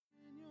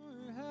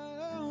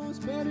knows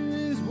better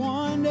is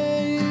one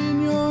day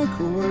in your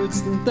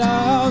courts than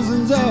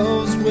thousands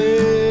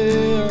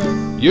elsewhere.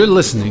 You're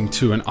listening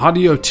to an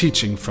audio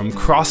teaching from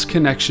Cross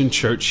Connection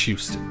Church,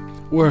 Houston.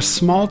 We're a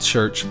small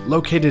church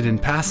located in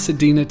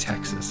Pasadena,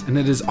 Texas, and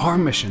it is our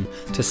mission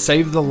to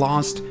save the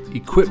lost,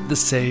 equip the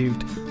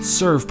saved,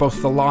 serve both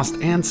the lost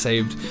and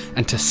saved,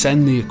 and to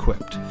send the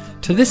equipped.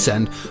 To this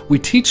end, we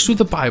teach through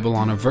the Bible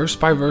on a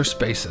verse-by-verse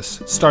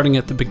basis, starting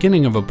at the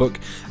beginning of a book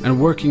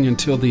and working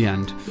until the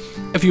end.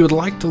 If you would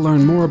like to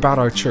learn more about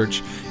our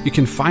church, you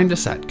can find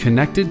us at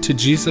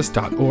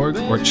connectedtojesus.org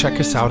or check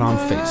us out on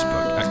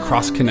Facebook at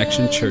Cross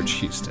Connection Church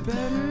Houston.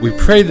 We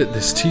pray that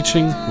this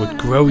teaching would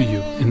grow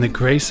you in the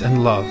grace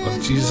and love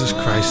of Jesus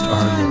Christ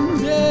our Lord.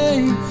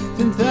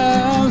 Than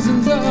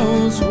thousands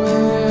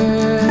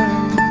elsewhere.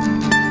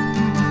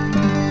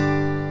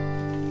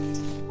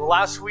 Well,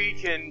 last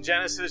week in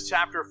Genesis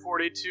chapter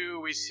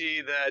 42, we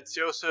see that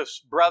Joseph's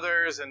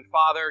brothers and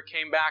father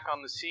came back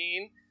on the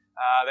scene.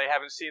 They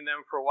haven't seen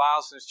them for a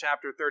while, since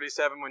chapter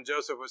 37 when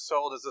Joseph was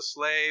sold as a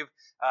slave.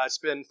 It's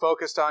been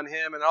focused on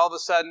him, and all of a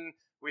sudden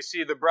we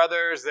see the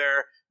brothers,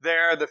 they're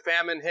there, the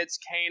famine hits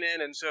Canaan,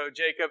 and so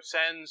Jacob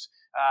sends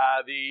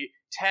the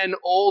 10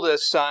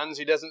 oldest sons.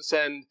 He doesn't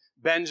send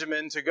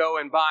Benjamin to go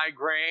and buy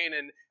grain,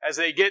 and as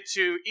they get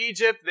to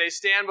Egypt, they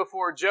stand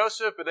before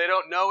Joseph, but they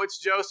don't know it's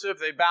Joseph.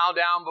 They bow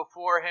down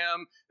before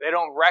him. They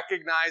don't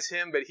recognize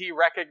him, but he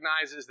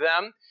recognizes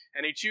them,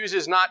 and he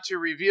chooses not to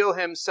reveal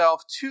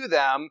himself to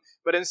them,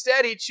 but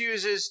instead he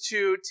chooses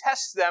to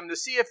test them to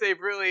see if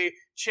they've really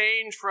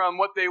changed from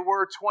what they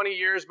were 20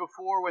 years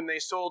before when they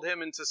sold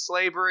him into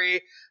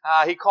slavery.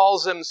 He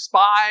calls them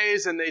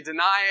spies, and they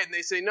deny it, and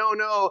they say,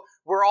 no,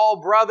 we're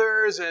all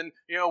brothers, and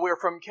we're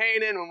from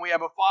Canaan, and we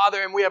have a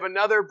father, and we have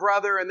another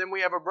brother, and then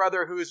we have a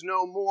brother who's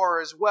no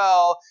more as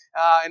well.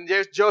 And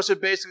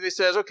Joseph basically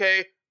says,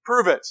 okay,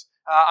 prove it.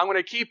 I'm going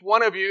to keep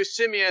one of you,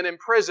 Simeon, in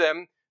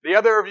prison. The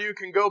other of you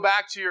can go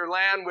back to your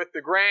land with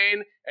the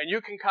grain, and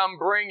you can come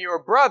bring your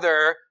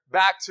brother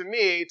back to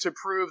me to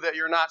prove that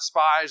you're not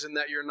spies and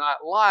that you're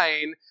not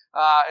lying.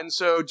 And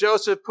so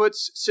Joseph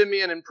puts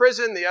Simeon in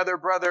prison. The other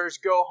brothers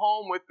go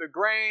home with the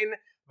grain.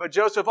 But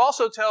Joseph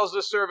also tells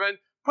the servant,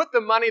 put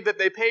the money that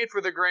they paid for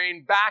the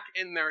grain back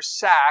in their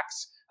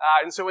sacks.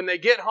 And so when they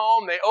get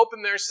home, they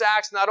open their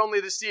sacks not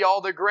only to see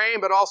all the grain,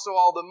 but also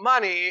all the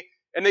money,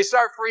 and they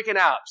start freaking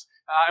out.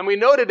 And we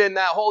noted in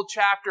that whole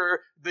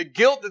chapter the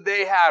guilt that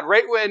they had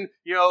right when,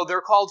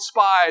 they're called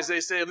spies. They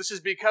say, this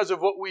is because of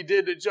what we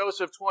did to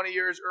Joseph 20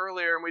 years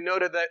earlier. And we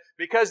noted that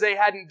because they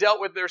hadn't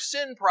dealt with their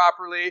sin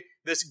properly,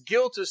 this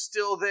guilt is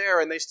still there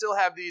and they still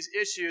have these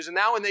issues. And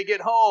now when they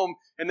get home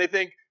and they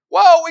think,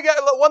 whoa, we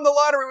won the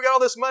lottery, we got all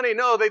this money.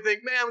 No, they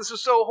think, man, this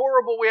is so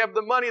horrible. We have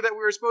the money that we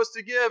were supposed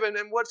to give, and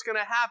what's going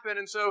to happen?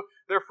 And so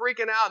they're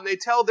freaking out, and they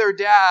tell their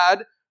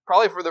dad,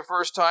 probably for the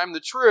first time, the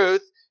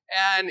truth,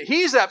 and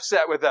he's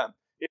upset with them.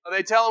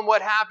 They tell him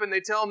what happened. They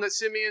tell him that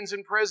Simeon's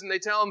in prison. They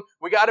tell him,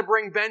 we got to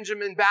bring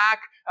Benjamin back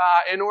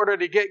in order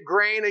to get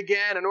grain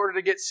again, in order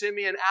to get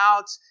Simeon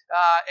out.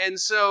 And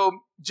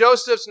so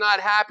Joseph's not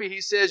happy. He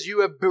says,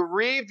 you have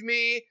bereaved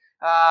me.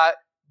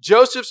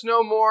 Joseph's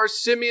no more.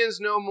 Simeon's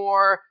no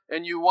more.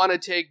 And you want to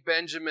take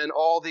Benjamin.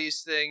 All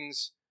these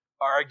things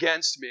are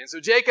against me. And so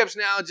Jacob's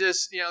now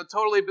just,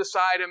 totally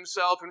beside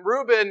himself. And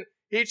Reuben,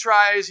 he's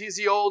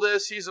the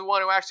oldest. He's the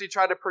one who actually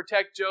tried to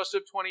protect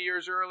Joseph 20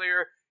 years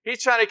earlier.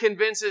 He's trying to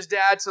convince his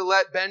dad to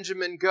let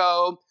Benjamin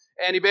go.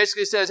 And he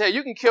basically says, hey,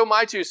 you can kill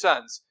my 2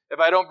 sons if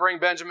I don't bring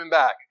Benjamin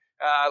back.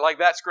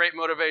 That's great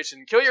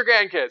motivation. Kill your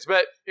grandkids.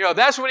 But,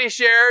 that's what he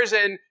shares.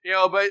 And,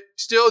 but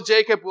still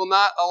Jacob will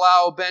not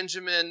allow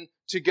Benjamin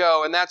to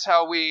go. And that's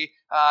how we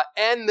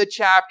end the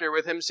chapter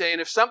with him saying,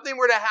 if something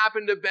were to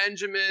happen to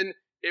Benjamin,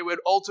 it would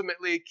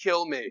ultimately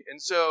kill me. And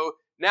so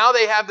now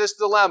they have this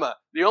dilemma.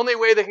 The only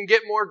way they can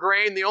get more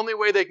grain, the only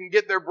way they can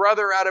get their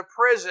brother out of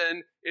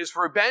prison is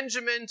for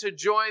Benjamin to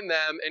join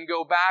them and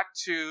go back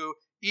to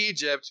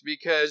Egypt,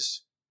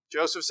 because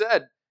Joseph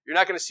said, you're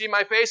not going to see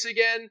my face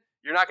again.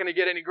 You're not going to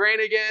get any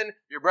grain again.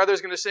 Your brother's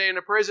going to stay in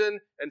a prison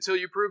until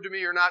you prove to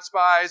me you're not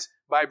spies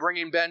by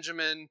bringing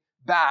Benjamin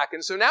back.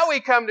 And so now we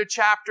come to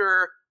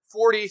chapter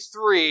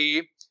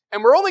 43,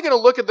 and we're only going to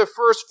look at the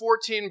first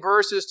 14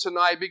 verses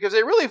tonight because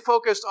they really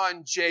focused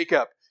on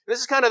Jacob. This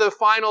is kind of the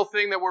final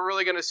thing that we're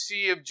really going to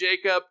see of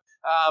Jacob,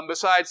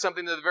 besides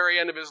something at the very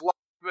end of his life.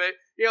 But,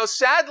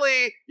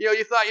 sadly,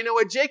 you thought,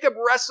 what, Jacob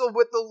wrestled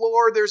with the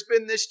Lord. There's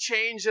been this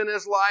change in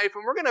his life.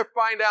 And we're going to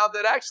find out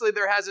that actually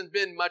there hasn't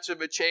been much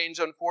of a change,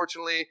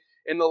 unfortunately,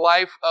 in the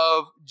life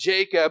of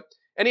Jacob.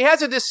 And he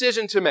has a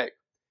decision to make.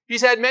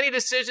 He's had many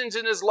decisions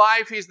in his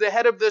life. He's the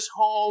head of this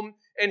home.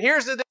 And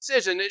here's the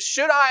decision.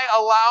 Should I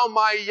allow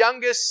my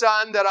youngest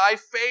son that I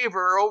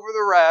favor over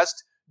the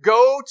rest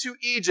go to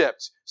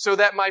Egypt so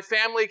that my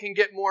family can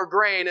get more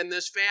grain in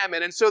this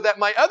famine, and so that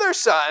my other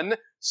son,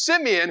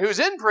 Simeon, who's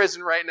in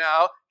prison right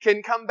now,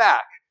 can come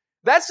back?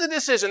 That's the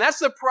decision. That's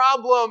the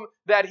problem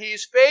that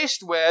he's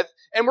faced with.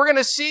 And we're going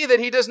to see that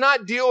he does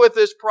not deal with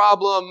this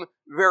problem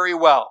very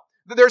well.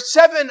 There's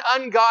 7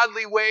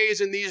 ungodly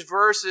ways in these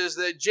verses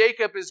that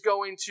Jacob is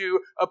going to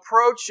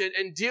approach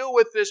and deal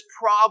with this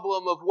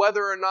problem of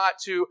whether or not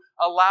to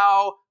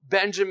allow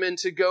Benjamin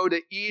to go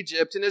to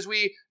Egypt. And as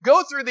we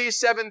go through these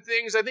 7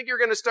 things, I think you're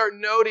going to start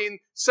noting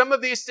some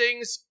of these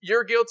things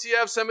you're guilty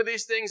of, some of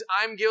these things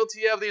I'm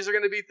guilty of. These are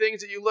going to be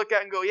things that you look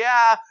at and go,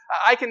 yeah,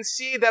 I can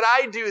see that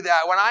I do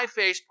that when I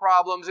face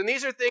problems. And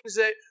these are things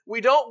that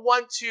we don't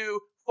want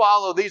to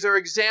follow. These are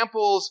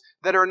examples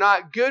that are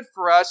not good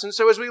for us. And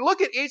so as we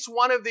look at each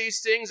one of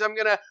these things, I'm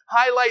going to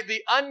highlight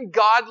the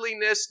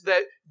ungodliness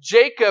that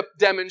Jacob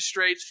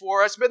demonstrates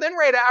for us, but then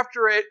right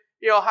after it,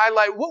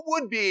 highlight what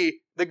would be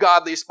the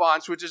godly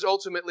response, which is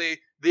ultimately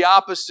the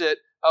opposite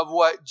of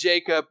what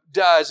Jacob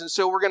does. And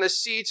so we're going to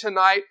see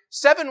tonight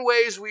 7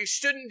 ways we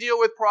shouldn't deal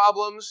with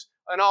problems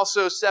and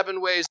also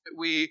 7 ways that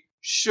we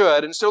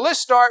should. And so let's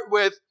start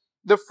with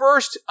the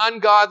first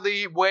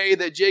ungodly way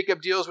that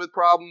Jacob deals with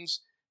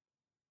problems.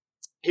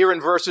 Here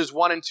in verses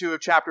 1 and 2 of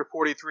chapter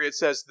 43, it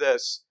says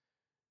this: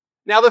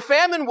 "Now the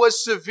famine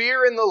was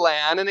severe in the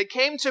land, and it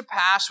came to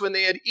pass when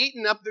they had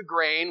eaten up the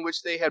grain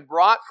which they had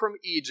brought from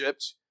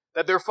Egypt,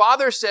 that their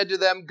father said to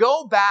them,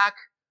 'Go back,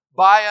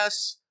 buy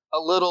us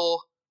a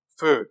little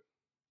food.'"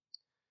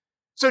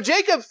 So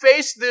Jacob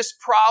faced this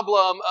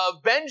problem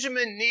of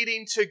Benjamin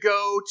needing to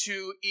go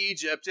to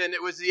Egypt, and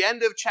it was the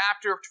end of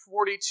chapter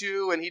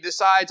 42, and he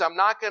decides, I'm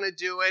not going to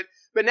do it.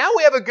 But now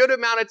we have a good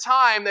amount of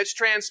time that's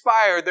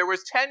transpired. There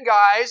was 10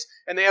 guys,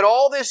 and they had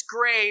all this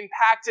grain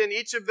packed in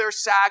each of their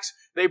sacks.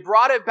 They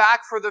brought it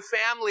back for the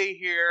family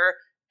here,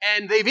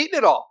 and they've eaten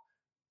it all.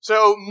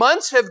 So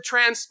months have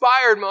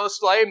transpired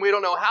mostly, and we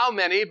don't know how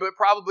many, but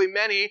probably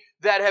many,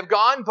 that have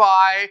gone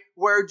by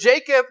where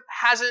Jacob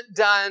hasn't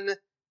done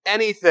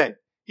anything.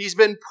 He's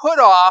been put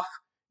off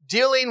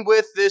dealing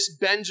with this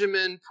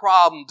Benjamin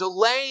problem,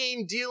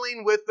 delaying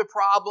dealing with the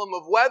problem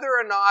of whether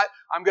or not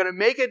I'm going to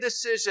make a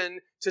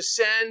decision to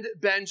send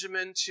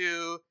Benjamin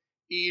to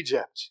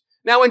Egypt.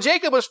 Now, when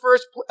Jacob was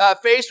first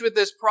faced with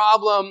this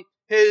problem,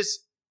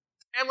 his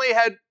family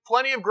had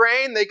plenty of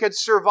grain. They could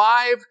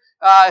survive.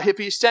 If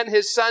he sent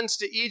his sons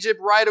to Egypt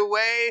right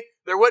away,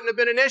 there wouldn't have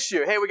been an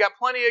issue. Hey, we got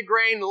plenty of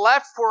grain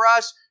left for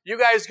us. You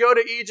guys go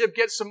to Egypt,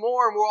 get some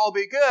more, and we'll all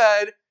be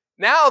good.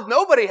 Now,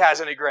 nobody has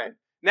any grain.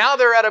 Now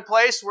they're at a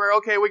place where,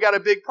 okay, we got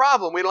a big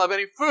problem. We don't have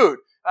any food.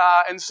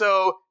 And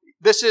so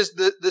this is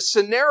the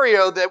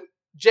scenario that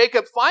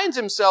Jacob finds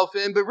himself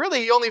in, but really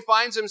he only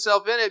finds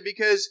himself in it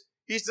because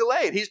he's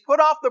delayed. He's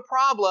put off the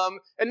problem,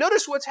 and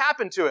notice what's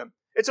happened to him.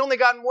 It's only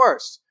gotten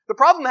worse. The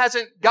problem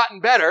hasn't gotten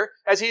better.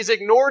 As he's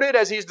ignored it,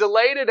 as he's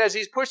delayed it, as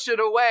he's pushed it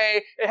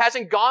away, it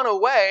hasn't gone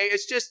away.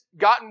 It's just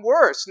gotten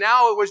worse.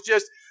 Now it was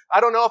just,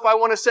 I don't know if I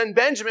want to send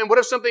Benjamin. What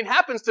if something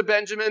happens to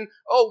Benjamin?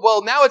 Oh,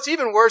 well, now it's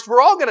even worse.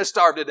 We're all going to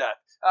starve to death.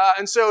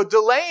 And so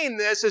delaying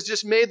this has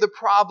just made the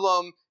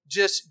problem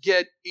just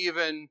get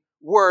even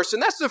worse.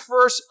 And that's the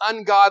first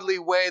ungodly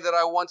way that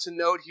I want to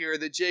note here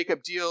that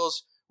Jacob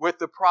deals with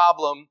the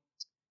problem.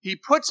 He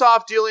puts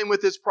off dealing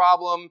with this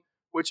problem,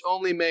 which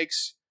only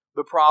makes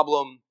the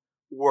problem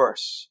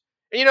worse.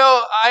 And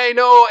I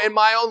know in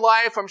my own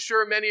life, I'm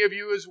sure many of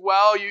you as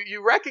well,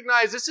 you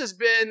recognize this has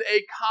been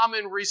a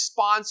common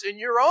response in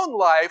your own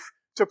life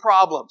to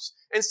problems.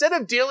 Instead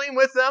of dealing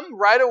with them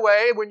right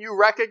away when you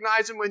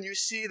recognize them, when you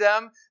see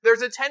them,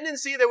 there's a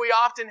tendency that we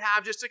often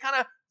have just to kind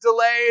of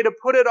delay, to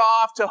put it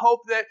off, to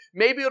hope that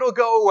maybe it'll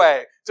go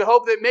away, to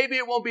hope that maybe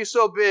it won't be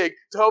so big,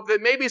 to hope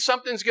that maybe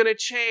something's going to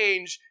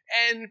change.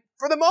 And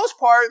for the most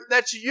part,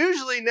 that's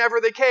usually never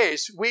the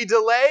case. We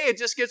delay, it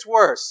just gets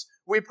worse.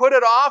 We put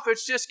it off, it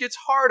just gets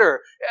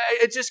harder.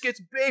 It just gets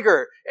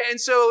bigger.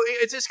 And so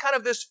it's just kind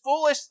of this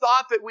foolish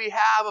thought that we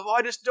have of,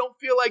 I just don't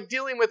feel like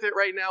dealing with it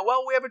right now.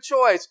 Well, we have a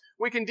choice.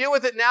 We can deal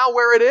with it now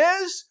where it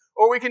is,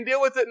 or we can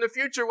deal with it in the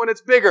future when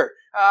it's bigger.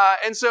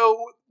 And so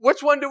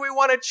which one do we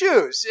want to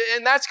choose?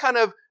 And that's kind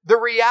of the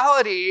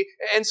reality.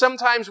 And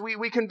sometimes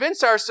we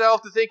convince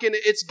ourselves to thinking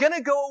it's going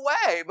to go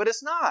away, but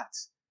it's not.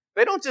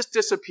 They don't just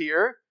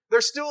disappear.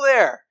 They're still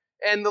there.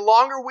 And the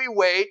longer we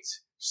wait,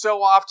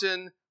 so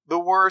often the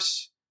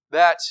worse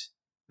that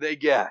they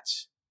get.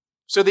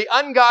 So the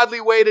ungodly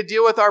way to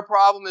deal with our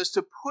problem is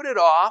to put it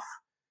off.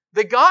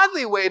 The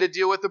godly way to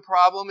deal with the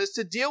problem is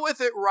to deal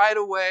with it right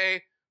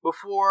away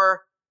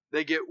before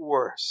they get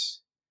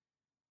worse.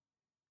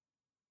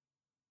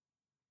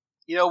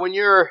 When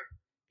you're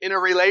in a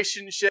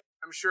relationship,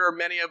 I'm sure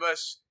many of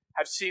us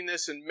have seen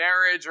this in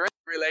marriage or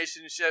any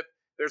relationship,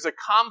 there's a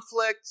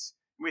conflict,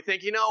 and we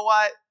think, you know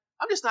what?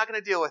 I'm just not going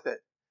to deal with it.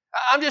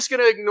 I'm just going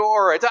to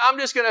ignore it. I'm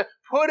just going to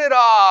put it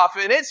off,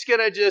 and it's going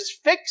to just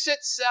fix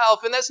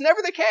itself. And that's never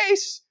the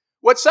case.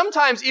 What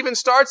sometimes even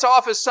starts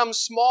off as some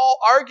small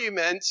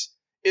argument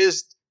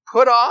is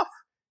put off,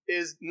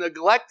 is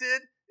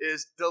neglected,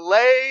 is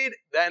delayed.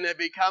 Then it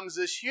becomes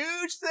this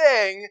huge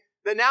thing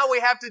that now we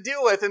have to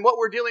deal with. And what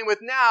we're dealing with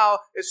now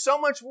is so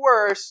much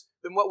worse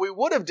than what we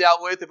would have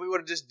dealt with if we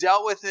would have just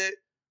dealt with it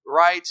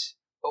right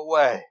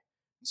away.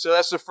 And so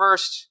that's the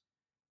first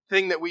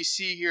thing that we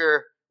see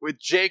here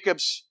with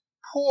Jacob's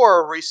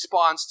poor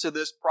response to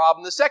this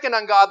problem. The second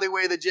ungodly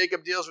way that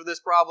Jacob deals with this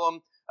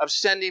problem of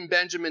sending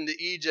Benjamin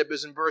to Egypt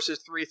is in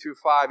verses 3 through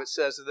 5. It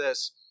says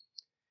this,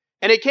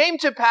 "And it came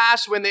to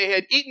pass when they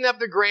had eaten up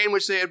the grain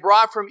which they had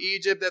brought from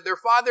Egypt, that their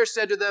father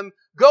said to them,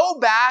 'Go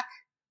back,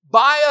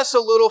 buy us a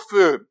little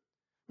food.'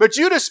 But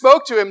Judah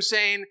spoke to him,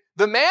 saying,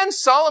 'The man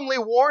solemnly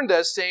warned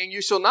us, saying,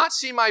 You shall not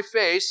see my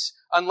face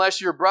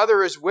unless your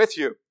brother is with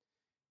you.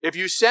 If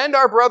you send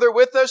our brother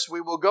with us,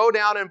 we will go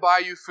down and buy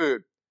you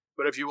food.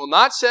 But if you will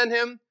not send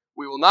him,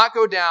 we will not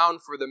go down,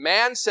 for the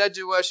man said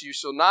to us, You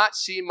shall not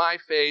see my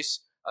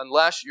face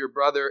unless your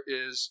brother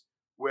is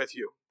with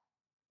you.'"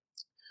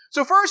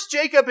 So first,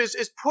 Jacob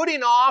is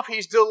putting off,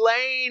 he's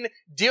delaying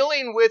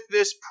dealing with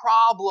this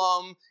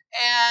problem,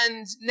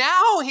 and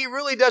now he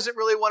really doesn't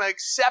really want to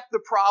accept the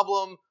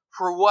problem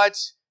for what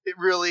it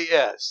really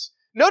is.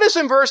 Notice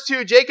in verse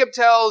 2, Jacob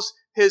tells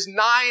his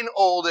 9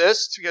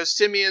 oldest, because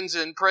Simeon's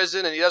in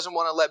prison and he doesn't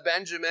want to let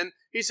Benjamin,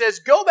 he says,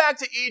 "Go back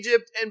to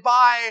Egypt and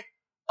buy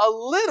a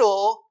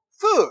little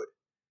food."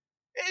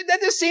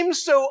 That just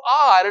seems so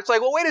odd. It's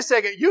like, well, wait a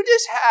second. You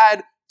just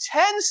had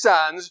 10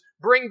 sons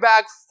bring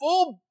back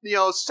full,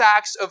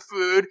 sacks of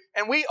food,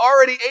 and we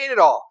already ate it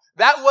all.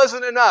 That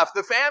wasn't enough.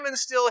 The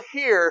famine's still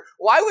here.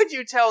 Why would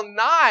you tell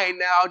 9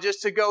 now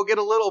just to go get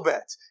a little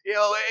bit?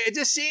 It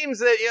just seems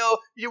that,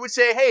 you would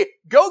say, hey,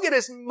 go get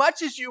as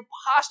much as you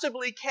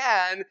possibly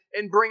can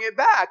and bring it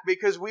back,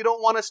 because we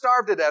don't want to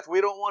starve to death. We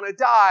don't want to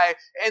die.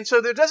 And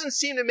so there doesn't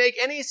seem to make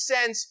any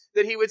sense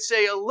that he would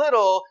say a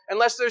little,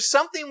 unless there's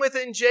something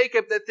within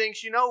Jacob that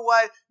thinks, you know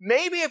what,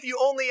 maybe if you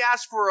only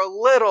ask for a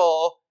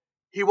little,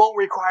 he won't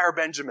require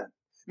Benjamin.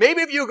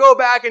 Maybe if you go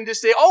back and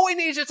just say, oh, we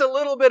need just a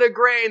little bit of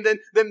grain,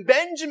 then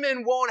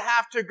Benjamin won't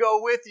have to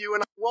go with you,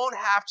 and I won't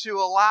have to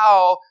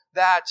allow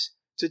that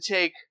to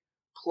take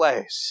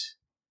place.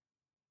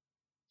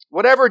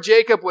 Whatever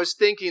Jacob was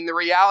thinking, the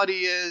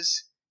reality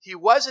is he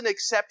wasn't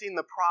accepting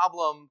the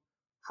problem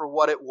for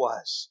what it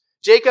was.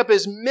 Jacob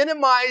is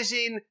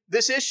minimizing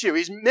this issue.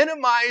 He's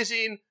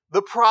minimizing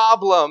the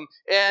problem,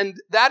 and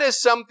that is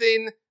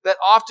something that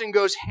often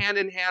goes hand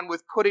in hand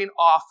with putting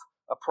off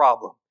a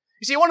problem.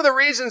 You see, one of the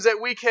reasons that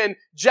we can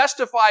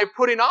justify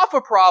putting off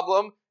a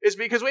problem is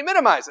because we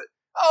minimize it.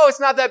 Oh, it's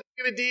not that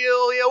big of a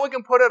deal. We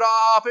can put it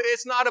off.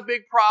 It's not a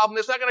big problem.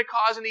 It's not going to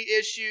cause any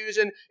issues.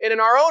 And in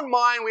our own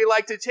mind, we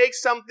like to take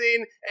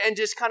something and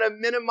just kind of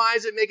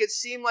minimize it, make it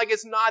seem like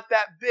it's not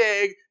that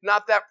big,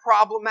 not that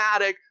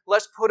problematic.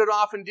 Let's put it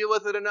off and deal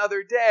with it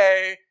another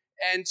day.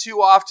 And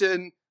too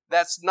often,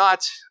 that's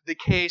not the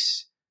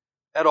case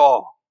at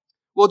all.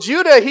 Well,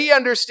 Judah, he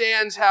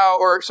understands how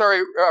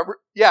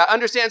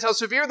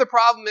severe the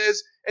problem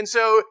is. And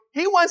so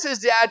he wants his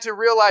dad to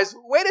realize,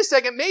 wait a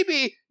second,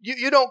 maybe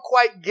you don't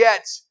quite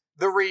get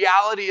the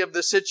reality of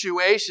the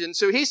situation.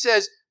 So he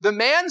says, "The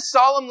man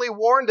solemnly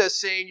warned us,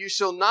 saying, You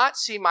shall not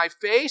see my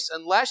face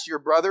unless your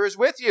brother is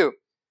with you.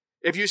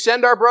 If you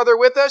send our brother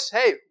with us,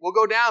 hey, we'll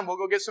go down, we'll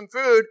go get some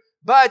food.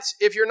 But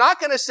if you're not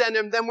going to send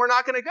him, then we're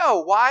not going to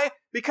go." Why?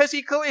 Because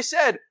he clearly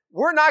said,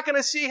 we're not going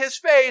to see his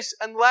face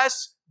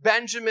unless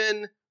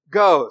Benjamin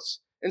goes.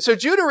 And so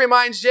Judah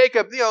reminds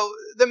Jacob,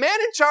 the man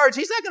in charge,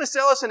 he's not going to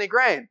sell us any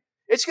grain.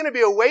 It's going to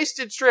be a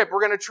wasted trip. We're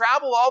going to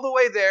travel all the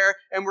way there,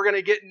 and we're going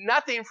to get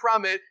nothing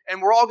from it,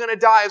 and we're all going to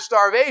die of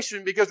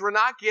starvation because we're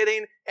not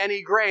getting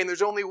any grain.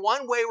 There's only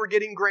one way we're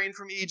getting grain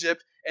from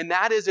Egypt, and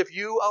that is if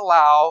you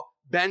allow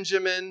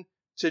Benjamin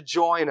to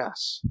join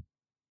us.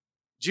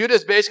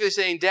 Judah's basically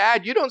saying,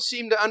 Dad, you don't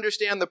seem to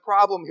understand the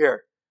problem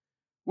here.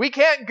 We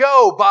can't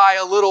go buy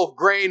a little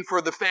grain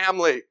for the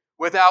family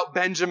without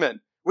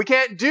Benjamin. We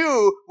can't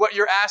do what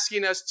you're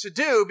asking us to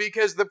do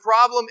because the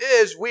problem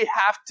is we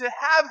have to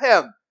have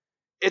him.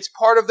 It's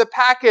part of the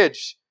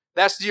package.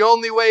 That's the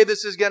only way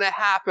this is going to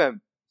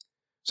happen.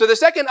 So the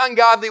second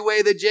ungodly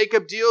way that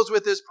Jacob deals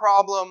with this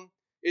problem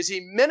is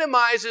he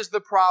minimizes the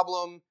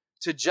problem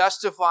to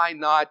justify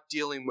not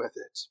dealing with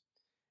it.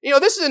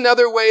 This is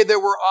another way that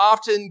we're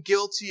often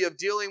guilty of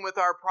dealing with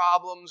our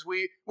problems.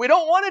 We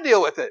don't want to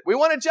deal with it. We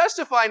want to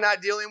justify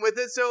not dealing with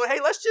it. So, hey,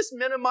 let's just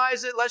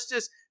minimize it. Let's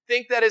just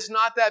think that it's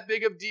not that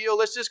big of a deal.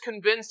 Let's just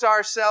convince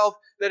ourselves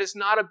that it's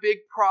not a big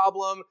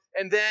problem.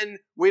 And then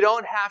we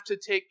don't have to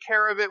take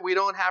care of it. We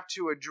don't have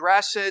to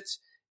address it.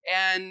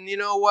 And you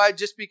know what?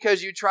 Just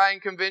because you try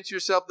and convince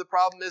yourself the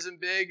problem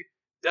isn't big,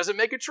 doesn't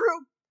make it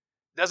true.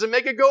 Doesn't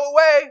make it go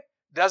away.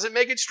 Doesn't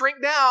make it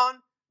shrink down.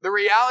 The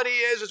reality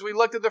is, as we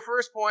looked at the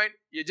first point,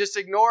 you just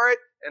ignore it,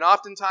 and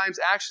oftentimes,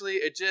 actually,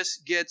 it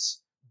just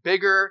gets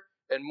bigger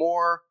and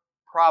more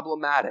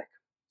problematic.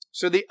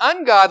 So the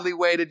ungodly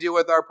way to deal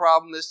with our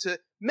problem is to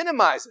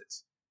minimize it.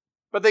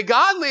 But the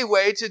godly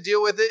way to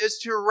deal with it is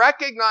to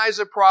recognize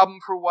a problem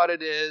for what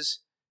it is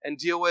and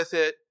deal with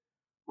it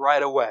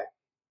right away.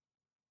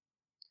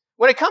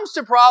 When it comes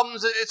to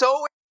problems, it's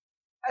always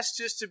best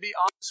just to be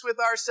honest with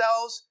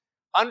ourselves,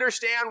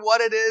 understand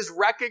what it is,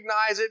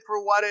 recognize it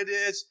for what it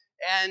is,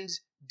 and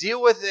deal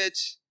with it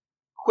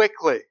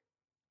quickly.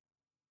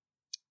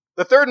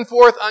 The third and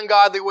fourth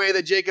ungodly way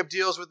that Jacob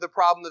deals with the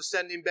problem of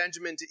sending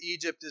Benjamin to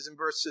Egypt is in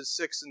verses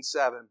 6 and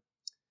 7.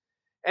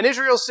 And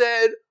Israel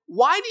said,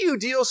 "Why do you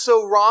deal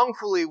so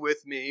wrongfully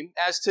with me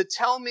as to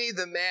tell me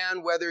the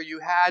man whether you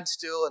had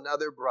still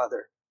another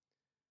brother?"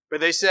 But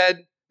they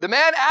said, "The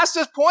man asked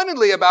us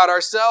pointedly about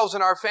ourselves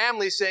and our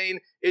family, saying,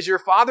 'Is your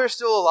father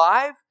still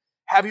alive?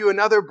 Have you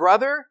another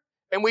brother?'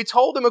 And we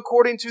told him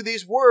according to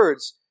these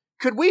words.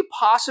 Could we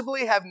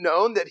possibly have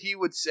known that he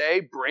would say,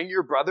 'Bring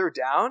your brother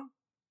down'?"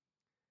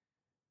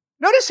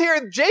 Notice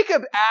here,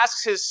 Jacob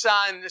asks his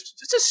son, it's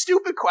just a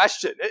stupid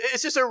question.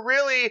 It's just a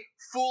really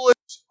foolish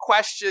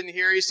question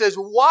here. He says,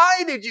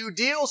 "Why did you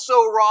deal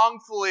so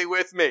wrongfully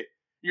with me?"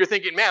 You're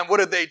thinking, man, what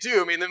did they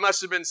do? I mean, they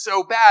must have been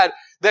so bad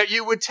that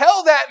you would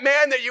tell that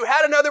man that you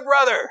had another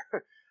brother.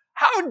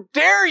 How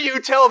dare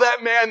you tell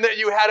that man that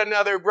you had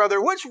another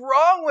brother? What's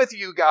wrong with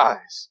you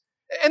guys?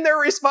 And their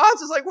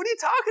response is like, what are you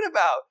talking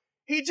about?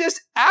 He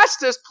just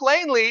asked us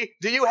plainly,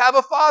 "Do you have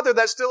a father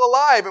that's still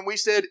alive?" And we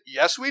said,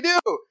 "Yes, we do."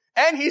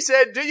 And he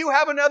said, "Do you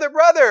have another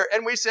brother?"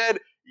 And we said,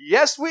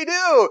 "Yes, we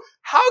do."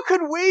 How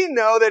could we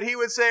know that he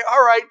would say,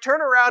 "All right,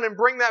 turn around and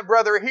bring that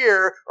brother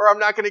here, or I'm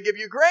not going to give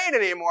you grain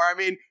anymore"? I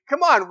mean,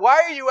 come on,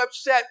 why are you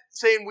upset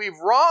saying we've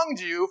wronged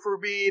you for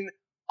being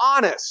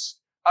honest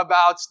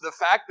about the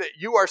fact that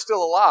you are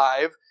still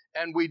alive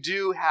and we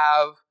do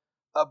have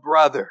a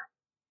brother?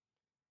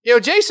 You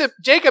know,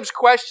 Jacob's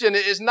question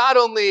is not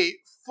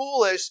only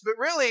foolish, but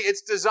really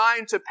it's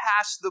designed to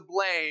pass the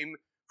blame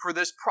for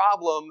this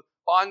problem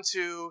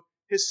onto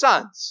his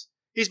sons.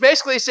 He's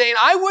basically saying,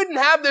 I wouldn't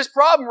have this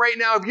problem right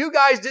now if you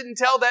guys didn't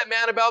tell that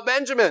man about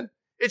Benjamin.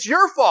 It's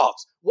your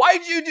fault.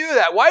 Why'd you do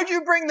that? Why'd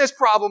you bring this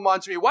problem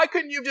onto me? Why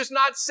couldn't you have just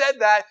not said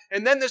that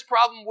and then this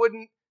problem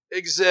wouldn't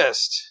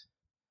exist?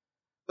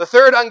 The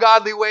third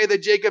ungodly way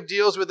that Jacob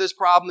deals with this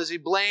problem is he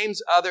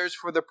blames others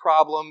for the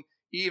problem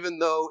even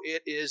though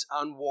it is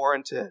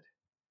unwarranted.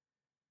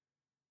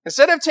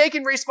 Instead of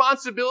taking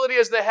responsibility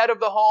as the head of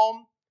the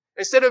home,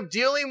 instead of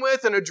dealing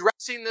with and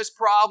addressing this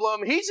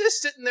problem, he's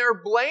just sitting there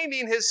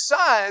blaming his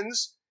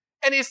sons,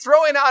 and he's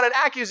throwing out an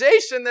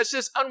accusation that's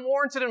just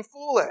unwarranted and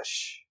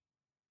foolish.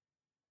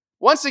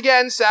 Once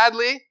again,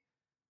 sadly,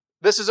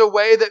 this is a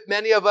way that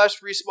many of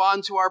us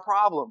respond to our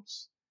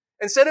problems.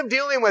 Instead of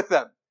dealing with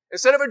them,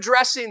 instead of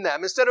addressing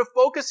them, instead of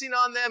focusing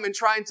on them and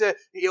trying to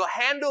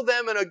handle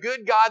them in a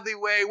good, godly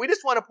way, we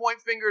just want to point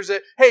fingers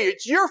at, hey,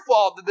 it's your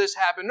fault that this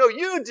happened. No,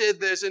 you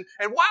did this, and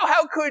wow,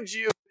 how could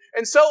you?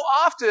 And so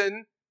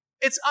often,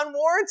 it's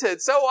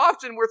unwarranted. So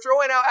often we're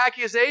throwing out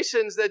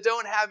accusations that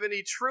don't have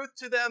any truth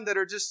to them, that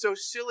are just so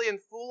silly and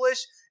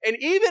foolish. And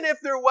even if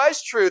there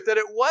was truth, that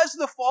it was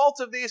the fault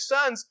of these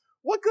sons,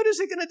 what good is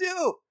it going to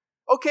do?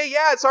 Okay,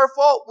 yeah, it's our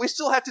fault. We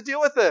still have to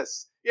deal with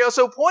this.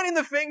 So pointing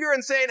the finger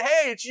and saying,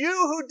 hey, it's you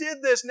who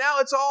did this. Now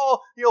it's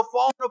all,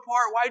 falling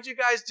apart. Why'd you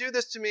guys do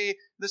this to me?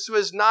 This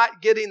was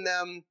not getting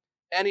them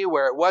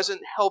anywhere. It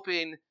wasn't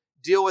helping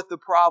deal with the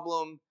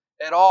problem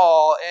at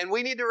all. And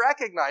we need to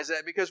recognize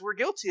that because we're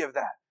guilty of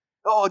that.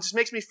 Oh, it just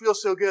makes me feel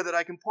so good that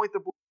I can point the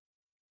blame.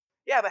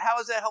 Yeah, but how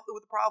has that helped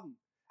with the problem?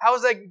 How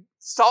has that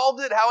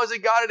solved it? How has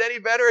it got it any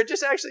better? It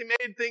just actually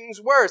made things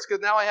worse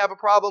because now I have a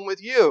problem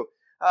with you.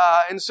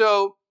 And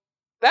so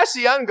that's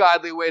the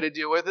ungodly way to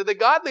deal with it. The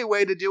godly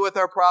way to deal with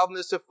our problem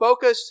is to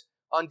focus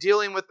on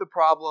dealing with the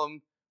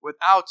problem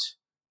without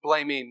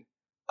blaming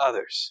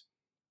others.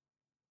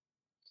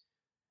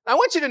 I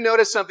want you to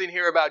notice something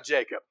here about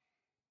Jacob.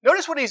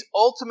 Notice what he's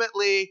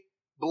ultimately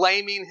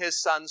blaming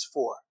his sons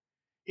for.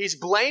 He's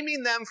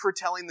blaming them for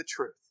telling the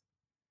truth.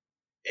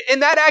 In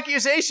that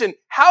accusation,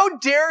 how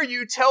dare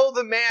you tell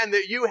the man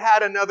that you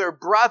had another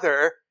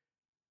brother?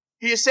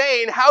 He is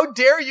saying, how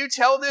dare you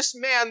tell this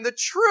man the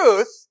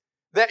truth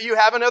that you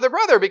have another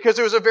brother? Because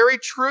it was a very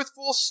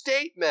truthful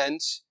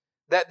statement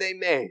that they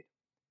made.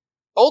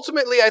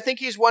 Ultimately, I think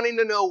he's wanting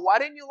to know, why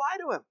didn't you lie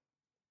to him?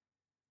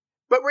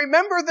 But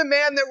remember the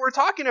man that we're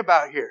talking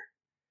about here.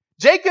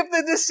 Jacob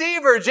the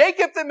deceiver,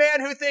 Jacob the man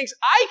who thinks,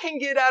 I can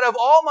get out of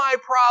all my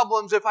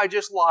problems if I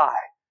just lie.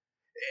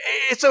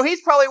 So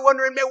he's probably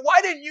wondering, man,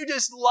 why didn't you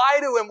just lie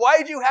to him? Why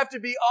did you have to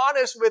be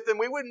honest with him?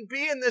 We wouldn't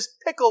be in this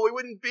pickle. We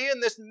wouldn't be in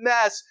this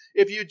mess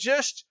if you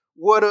just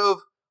would have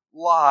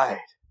lied.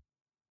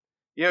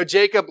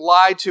 Jacob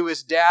lied to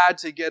his dad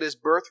to get his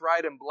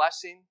birthright and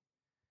blessing.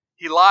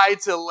 He lied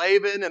to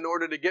Laban in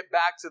order to get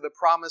back to the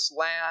promised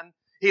land.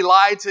 He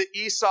lied to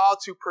Esau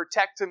to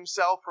protect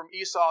himself from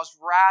Esau's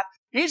wrath.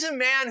 He's a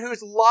man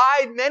who's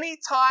lied many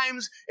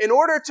times in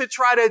order to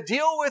try to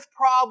deal with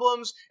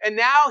problems, and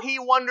now he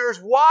wonders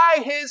why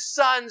his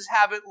sons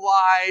haven't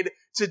lied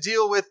to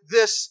deal with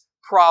this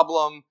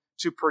problem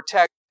to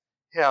protect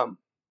him.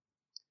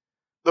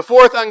 The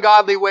fourth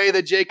ungodly way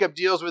that Jacob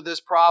deals with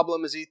this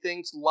problem is he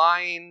thinks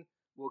lying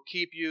will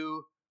keep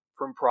you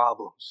from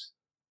problems.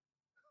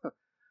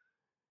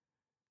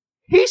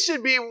 He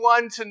should be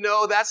one to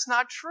know that's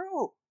not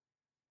true.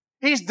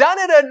 He's done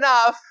it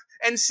enough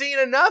and seen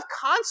enough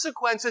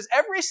consequences.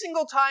 Every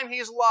single time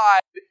he's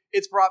lied,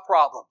 it's brought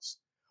problems.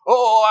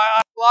 Oh,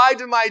 I lied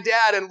to my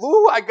dad and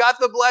woo, I got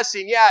the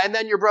blessing. Yeah, and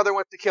then your brother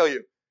wants to kill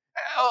you.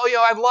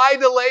 Oh, I've lied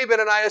to Laban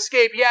and I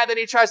escaped. Yeah, then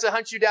he tries to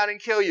hunt you down and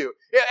kill you.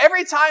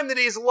 Every time that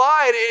he's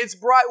lied, it's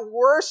brought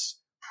worse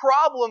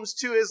problems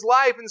to his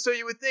life. And so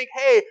you would think,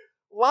 hey,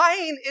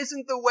 lying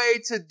isn't the way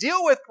to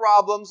deal with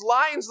problems.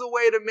 Lying's the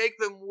way to make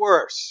them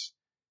worse.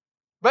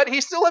 But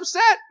he's still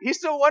upset. He's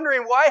still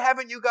wondering, why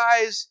haven't you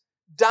guys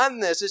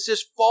done this? It's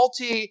just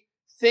faulty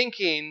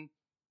thinking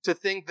to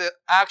think that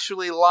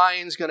actually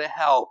lying's going to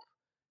help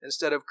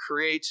instead of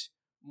create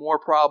more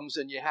problems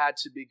than you had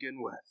to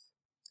begin with.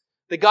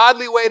 The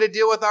godly way to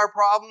deal with our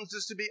problems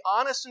is to be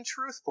honest and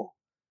truthful.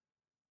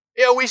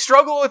 We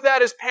struggle with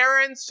that as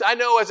parents. I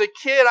know as a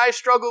kid, I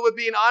struggled with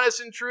being honest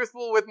and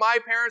truthful with my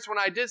parents when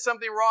I did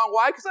something wrong.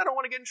 Why? Because I don't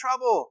want to get in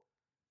trouble.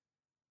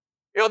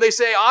 They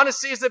say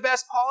honesty is the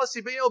best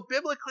policy, but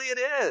biblically it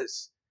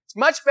is. It's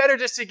much better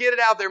just to get it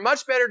out there,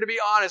 much better to be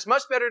honest,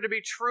 much better to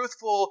be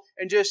truthful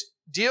and just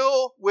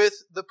deal with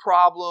the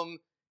problem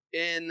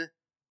in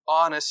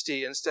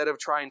honesty instead of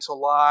trying to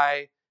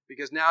lie,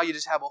 because now you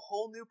just have a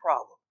whole new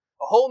problem,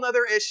 a whole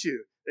nother issue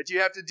that you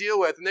have to deal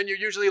with. And then you're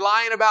usually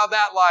lying about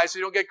that lie so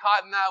you don't get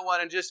caught in that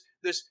one. And just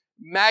this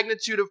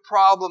magnitude of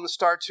problems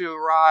start to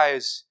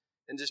arise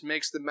and just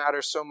makes the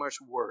matter so much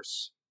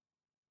worse.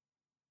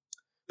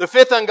 The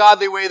fifth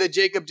ungodly way that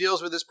Jacob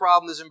deals with this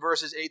problem is in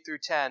verses 8 through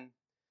 10.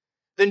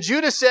 Then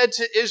Judah said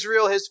to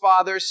Israel his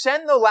father,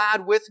 "Send the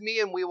lad with me,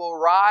 and we will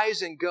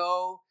rise and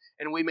go,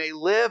 and we may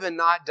live and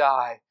not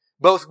die,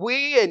 both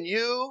we and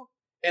you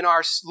and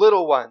our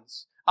little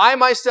ones. I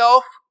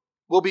myself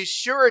will be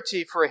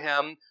surety for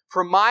him.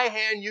 From my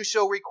hand you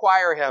shall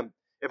require him.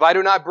 If I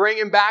do not bring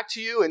him back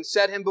to you and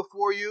set him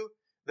before you,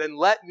 then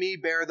let me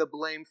bear the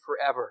blame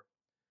forever.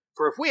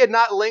 For if we had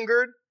not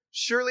lingered,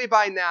 surely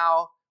by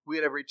now we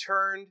would have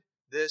returned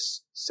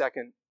this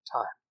second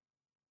time."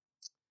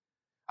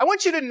 I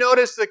want you to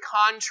notice the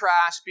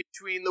contrast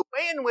between the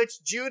way in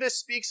which Judah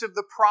speaks of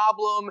the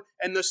problem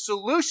and the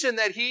solution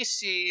that he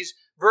sees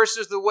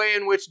versus the way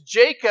in which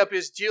Jacob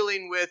is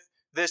dealing with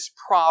this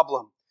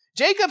problem.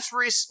 Jacob's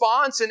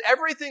response and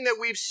everything that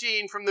we've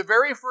seen from the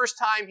very first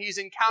time he's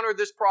encountered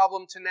this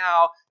problem to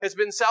now has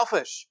been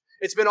selfish.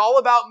 It's been all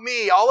about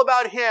me, all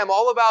about him,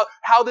 all about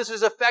how this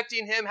is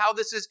affecting him, how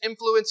this is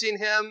influencing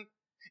him.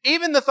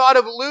 Even the thought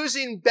of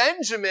losing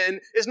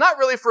Benjamin is not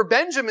really for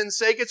Benjamin's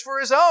sake, it's for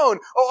his own.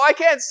 Oh, I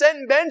can't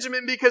send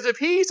Benjamin because if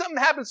something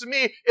happens to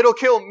me, it'll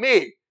kill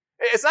me.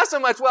 It's not so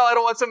much, I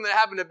don't want something to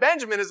happen to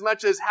Benjamin as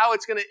much as how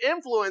it's going to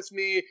influence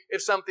me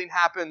if something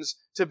happens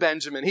to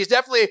Benjamin. He's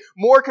definitely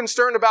more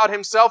concerned about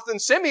himself than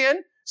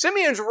Simeon.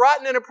 Simeon's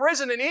rotting in a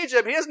prison in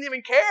Egypt. He doesn't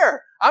even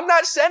care. I'm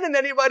not sending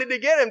anybody to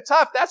get him.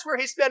 Tough. That's where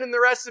he's spending the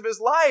rest of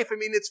his life.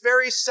 It's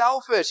very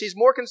selfish. He's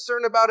more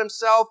concerned about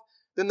himself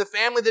than the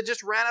family that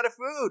just ran out of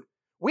food.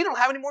 We don't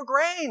have any more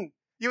grain.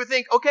 You would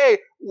think, okay,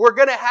 we're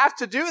going to have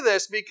to do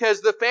this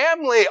because the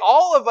family,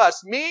 all of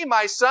us, me,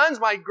 my sons,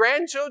 my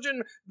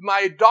grandchildren,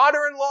 my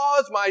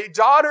daughter-in-laws, my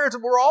daughters,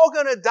 we're all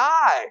going to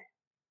die.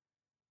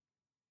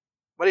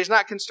 But he's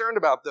not concerned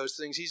about those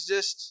things. He's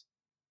just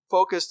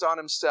focused on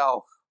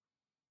himself.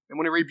 And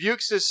when he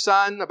rebukes his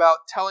son about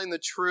telling the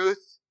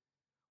truth,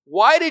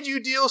 why did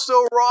you deal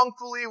so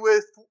wrongfully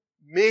with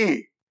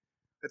me?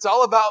 It's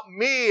all about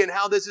me and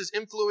how this is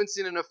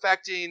influencing and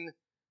affecting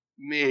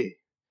me.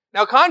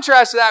 Now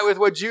contrast that with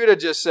what Judah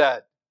just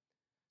said.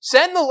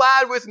 Send the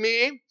lad with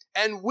me,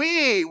 and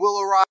we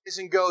will arise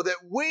and go, that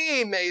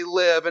we may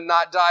live and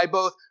not die,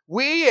 both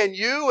we and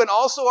you and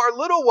also our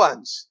little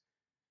ones.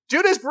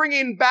 Judah's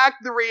bringing back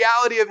the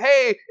reality of,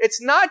 hey, it's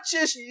not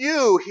just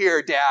you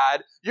here,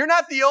 Dad. You're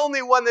not the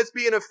only one that's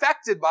being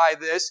affected by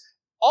this.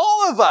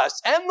 All of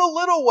us and the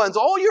little ones,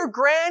 all your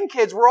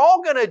grandkids, we're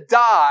all going to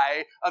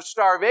die of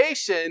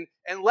starvation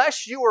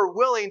unless you are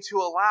willing to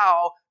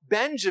allow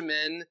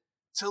Benjamin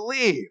to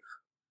leave.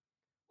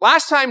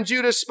 Last time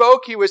Judah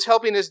spoke, he was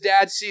helping his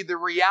dad see the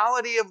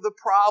reality of the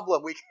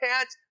problem. We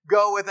can't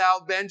go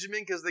without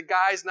Benjamin because the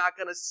guy's not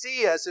going to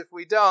see us if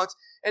we don't.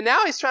 And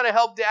now he's trying to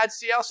help Dad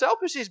see how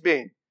selfish he's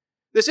being.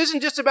 This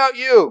isn't just about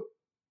you.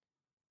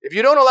 If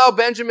you don't allow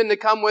Benjamin to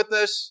come with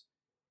us,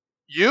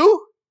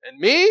 you and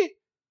me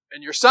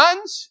and your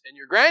sons and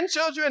your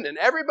grandchildren and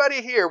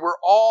everybody here, we're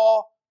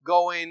all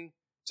going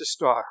to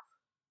starve.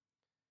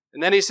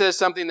 And then he says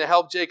something to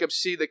help Jacob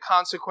see the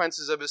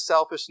consequences of his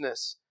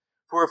selfishness.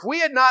 For if we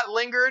had not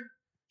lingered,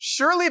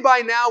 surely by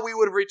now we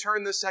would have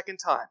returned the second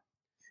time.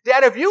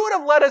 Dad, if you would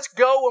have let us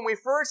go when we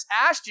first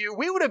asked you,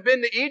 we would have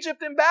been to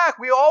Egypt and back.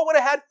 We all would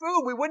have had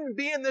food. We wouldn't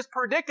be in this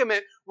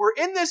predicament. We're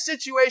in this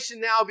situation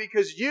now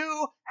because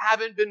you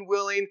haven't been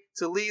willing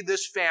to lead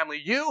this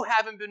family. You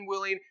haven't been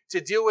willing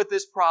to deal with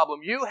this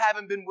problem. You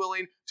haven't been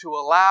willing to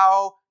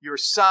allow your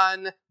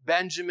son,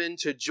 Benjamin,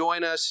 to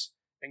join us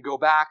and go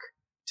back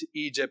to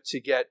Egypt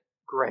to get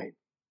grain.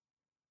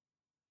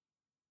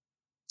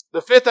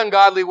 The fifth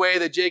ungodly way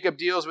that Jacob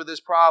deals with this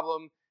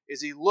problem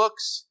is he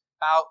looks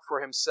out for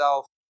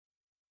himself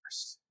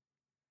first.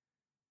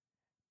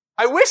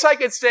 I wish I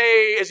could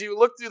say, as you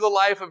look through the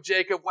life of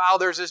Jacob, wow,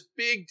 there's this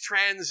big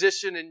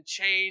transition and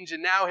change,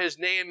 and now his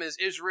name is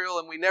Israel,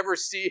 and we never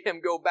see him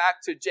go back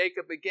to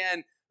Jacob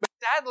again. But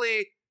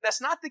sadly,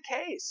 that's not the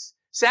case.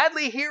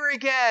 Sadly, here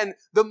again,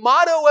 the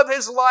motto of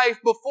his life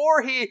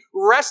before he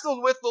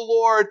wrestled with the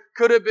Lord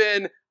could have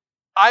been,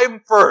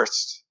 I'm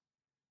first.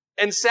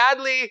 And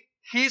sadly,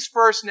 he's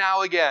first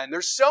now again.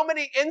 There's so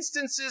many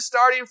instances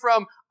starting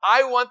from,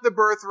 I want the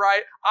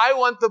birthright, I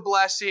want the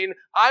blessing,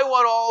 I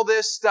want all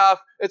this stuff.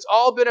 It's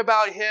all been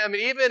about him. And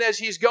even as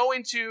he's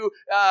going to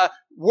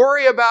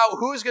worry about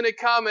who's going to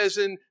come, as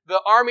in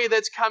the army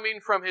that's coming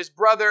from his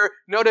brother,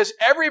 notice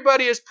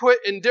everybody is put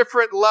in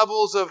different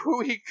levels of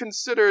who he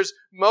considers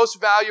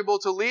most valuable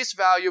to least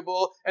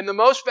valuable. And the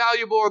most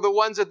valuable are the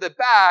ones at the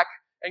back.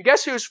 And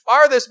guess who's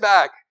farthest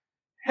back?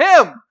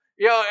 Him.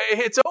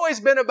 It's always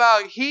been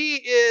about he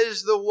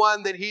is the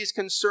one that he's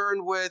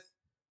concerned with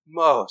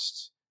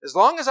most. As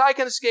long as I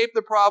can escape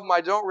the problem, I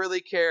don't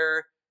really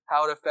care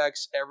how it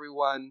affects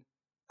everyone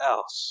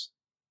else.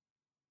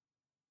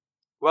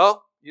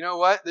 Well, you know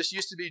what? This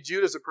used to be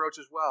Judah's approach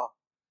as well.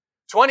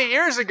 20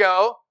 years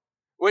ago,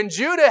 when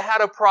Judah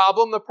had a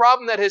problem, the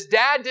problem that his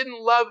dad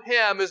didn't love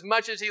him as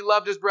much as he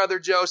loved his brother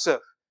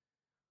Joseph.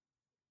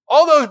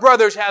 All those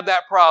brothers had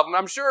that problem.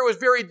 I'm sure it was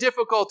very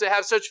difficult to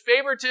have such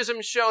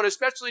favoritism shown,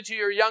 especially to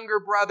your younger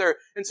brother.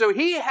 And so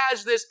he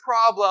has this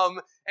problem,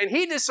 and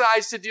he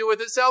decides to deal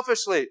with it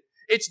selfishly.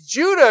 It's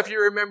Judah, if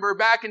you remember,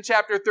 back in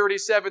chapter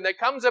 37, that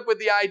comes up with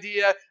the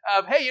idea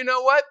of, hey, you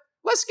know what?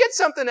 Let's get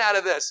something out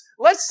of this.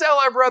 Let's sell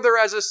our brother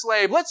as a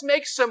slave. Let's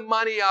make some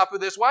money off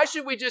of this. Why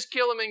should we just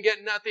kill him and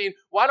get nothing?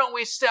 Why don't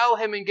we sell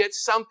him and get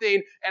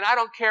something? And I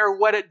don't care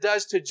what it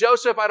does to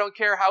Joseph. I don't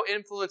care how it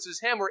influences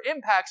him or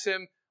impacts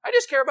him. I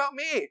just care about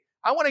me.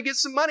 I want to get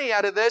some money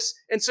out of this.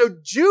 And so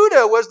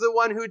Judah was the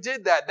one who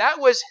did that. That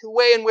was the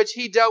way in which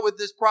he dealt with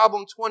this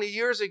problem 20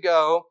 years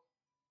ago,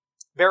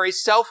 very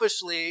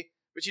selfishly.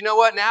 But you know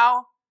what?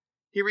 Now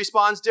he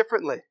responds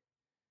differently.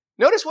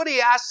 Notice what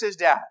he asks his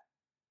dad.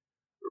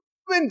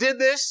 Reuben did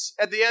this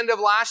at the end of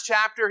last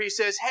chapter. He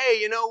says, hey,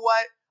 you know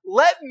what?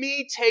 Let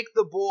me take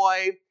the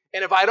boy,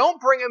 and if I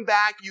don't bring him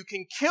back, you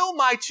can kill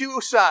my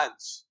 2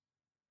 sons.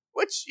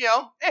 Which,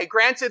 hey,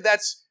 granted,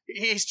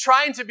 he's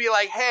trying to be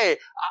like, hey,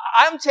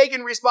 I'm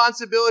taking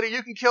responsibility.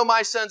 You can kill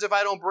my sons if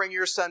I don't bring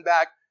your son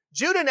back.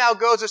 Judah now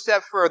goes a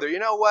step further. You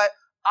know what?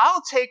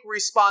 I'll take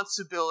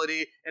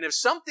responsibility, and if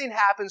something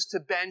happens to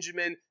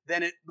Benjamin,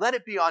 then let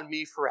it be on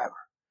me forever.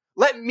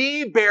 Let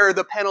me bear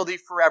the penalty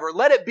forever.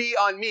 Let it be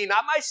on me,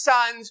 not my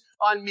sons,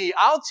 on me.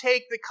 I'll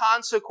take the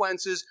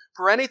consequences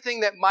for anything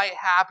that might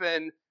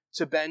happen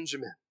to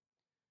Benjamin.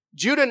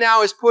 Judah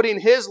now is putting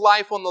his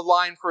life on the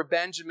line for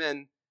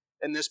Benjamin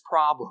in this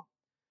problem.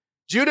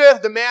 Judah,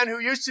 the man who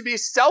used to be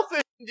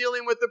selfish in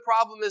dealing with the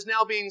problem, is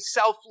now being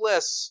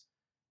selfless.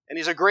 And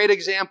he's a great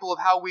example of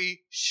how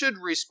we should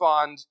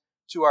respond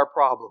to our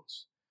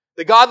problems.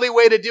 The godly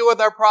way to deal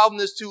with our problem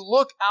is to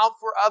look out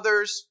for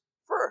others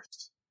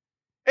first.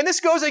 And this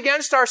goes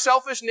against our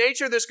selfish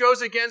nature. This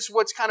goes against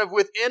what's kind of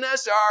within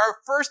us. Our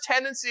first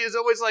tendency is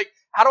always like,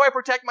 how do I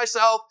protect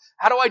myself?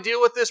 How do I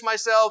deal with this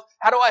myself?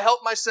 How do I help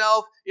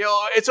myself?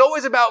 It's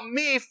always about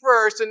me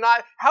first and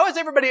not how is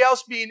everybody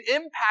else being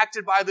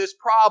impacted by this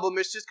problem.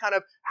 It's just kind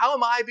of how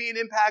am I being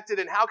impacted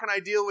and how can I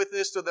deal with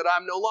this so that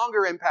I'm no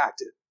longer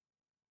impacted?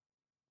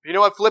 You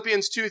know what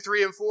Philippians 2,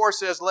 3, and 4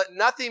 says? Let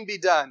nothing be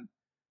done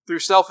through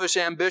selfish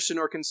ambition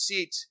or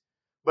conceit,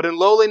 but in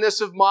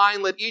lowliness of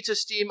mind, let each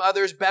esteem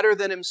others better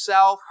than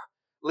himself.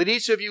 Let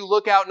each of you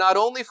look out not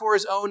only for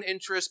his own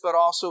interests, but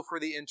also for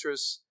the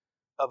interests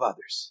of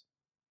others.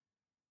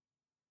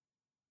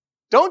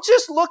 Don't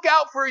just look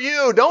out for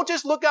you. Don't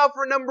just look out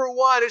for number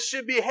one. It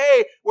should be,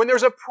 hey, when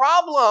there's a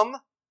problem,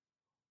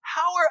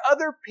 how are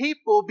other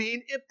people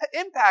being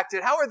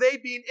impacted? How are they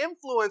being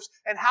influenced?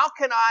 And how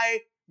can I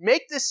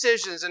make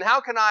decisions? And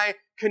how can I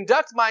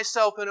conduct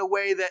myself in a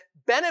way that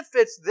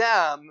benefits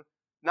them,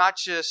 not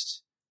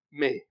just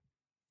me?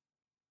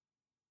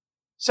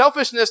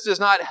 Selfishness does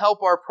not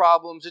help our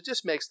problems. It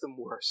just makes them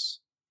worse.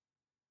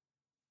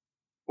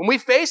 When we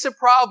face a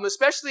problem,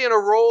 especially in a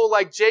role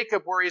like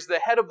Jacob, where he's the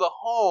head of the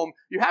home,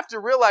 you have to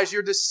realize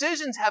your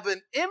decisions have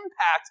an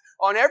impact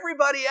on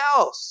everybody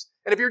else.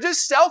 And if you're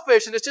just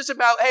selfish and it's just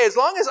about, hey, as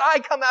long as I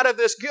come out of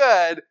this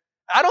good,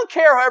 I don't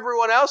care how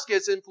everyone else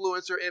gets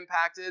influenced or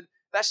impacted.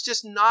 That's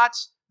just not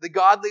the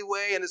godly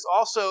way, and it's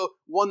also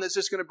one that's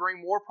just going to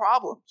bring more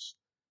problems.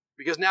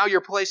 Because now you're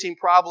placing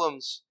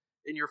problems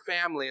in your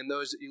family and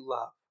those that you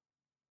love.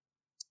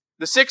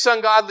 The sixth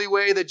ungodly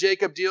way that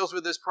Jacob deals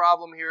with this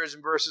problem here is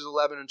in verses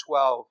 11 and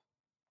 12.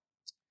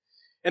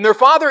 And their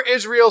father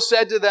Israel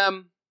said to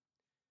them,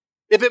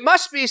 if it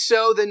must be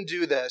so, then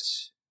do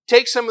this.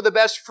 Take some of the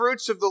best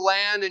fruits of the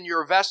land in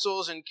your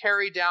vessels and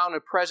carry down a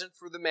present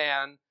for the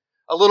man,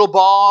 a little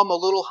balm, a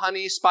little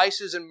honey,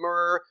 spices and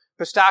myrrh,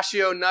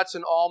 pistachio nuts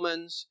and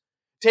almonds.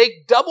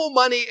 Take double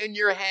money in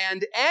your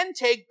hand and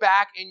take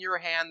back in your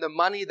hand the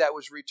money that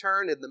was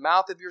returned in the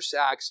mouth of your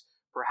sacks.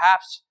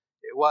 Perhaps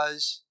it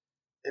was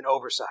an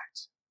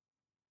oversight.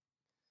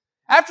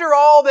 After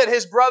all that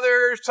his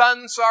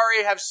sons,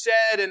 have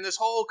said in this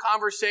whole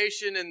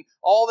conversation and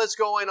all that's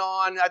going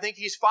on, I think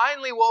he's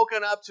finally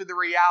woken up to the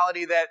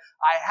reality that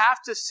I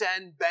have to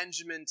send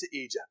Benjamin to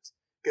Egypt.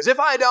 Because if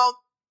I don't,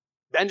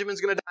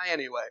 Benjamin's going to die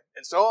anyway.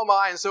 And so am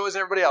I, and so is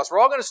everybody else. We're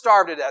all going to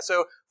starve to death.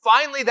 So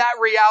finally that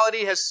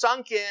reality has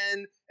sunk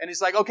in, And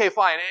he's like, okay,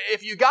 fine.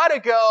 If you got to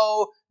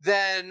go,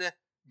 then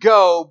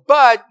go.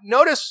 But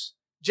notice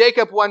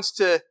Jacob wants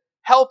to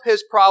help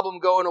his problem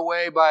going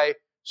away by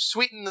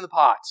sweetening the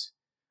pot.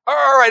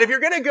 All right, if you're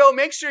going to go,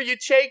 make sure you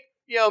take,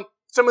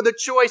 some of the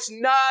choice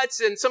nuts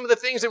and some of the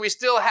things that we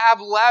still have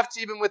left,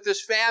 even with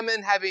this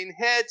famine having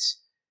hit.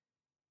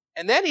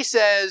 And then he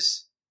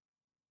says,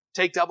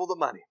 take double the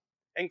money,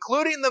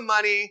 including the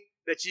money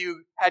that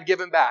you had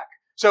given back.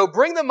 So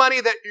bring the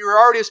money that you were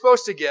already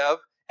supposed to give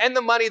and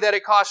the money that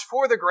it cost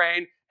for the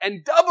grain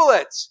and double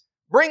it.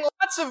 Bring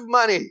lots of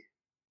money.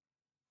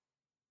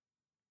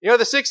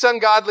 The sixth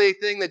ungodly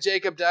thing that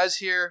Jacob does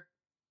here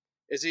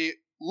is he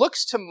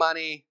looks to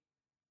money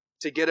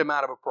to get him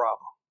out of a problem.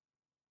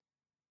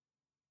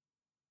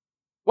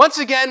 Once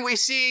again, we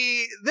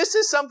see this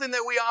is something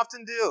that we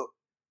often do.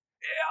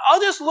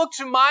 I'll just look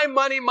to my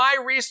money, my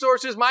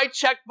resources, my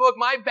checkbook,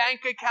 my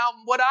bank account,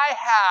 what I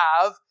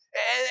have,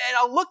 and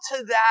I'll look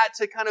to that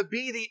to kind of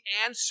be the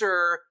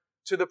answer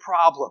to the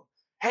problem.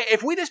 Hey,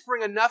 if we just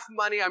bring enough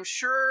money, I'm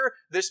sure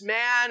this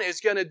man is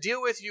going to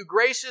deal with you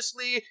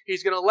graciously.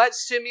 He's going to let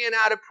Simeon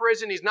out of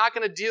prison. He's not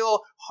going to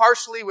deal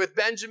harshly with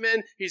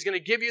Benjamin. He's going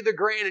to give you the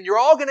grain, and you're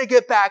all going to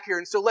get back here.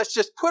 And so let's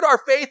just put our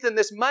faith in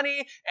this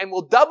money, and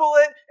we'll double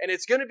it, and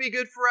it's going to be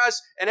good for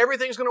us, and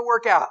everything's going to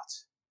work out.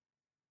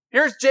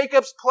 Here's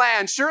Jacob's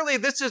plan. Surely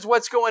this is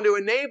what's going to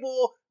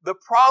enable the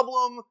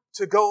problem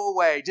to go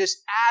away. Just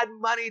add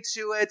money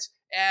to it,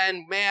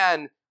 and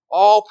man,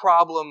 all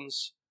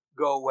problems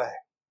go away.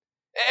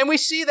 And we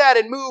see that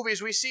in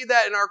movies. We see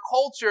that in our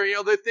culture.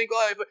 They think,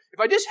 if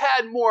I just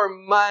had more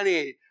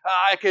money,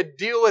 I could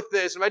deal with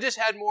this. If I just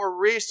had more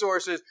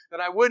resources, then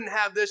I wouldn't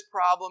have this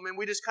problem. And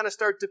we just kind of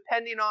start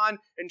depending on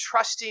and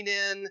trusting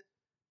in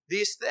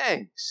these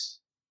things.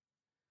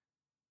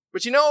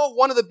 But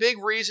one of the big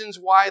reasons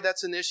why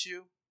that's an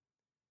issue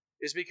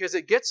is because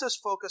it gets us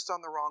focused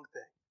on the wrong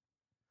thing.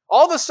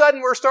 All of a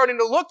sudden, we're starting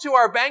to look to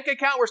our bank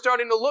account. We're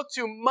starting to look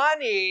to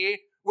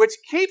money, which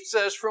keeps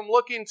us from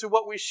looking to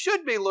what we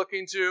should be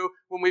looking to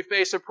when we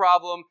face a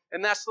problem,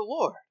 and that's the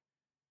Lord.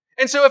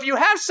 And so if you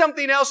have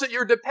something else that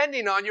you're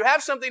depending on, you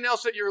have something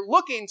else that you're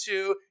looking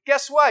to,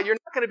 guess what? You're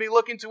not going to be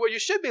looking to what you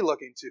should be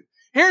looking to.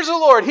 Here's the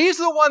Lord. He's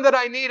the one that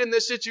I need in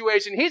this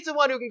situation. He's the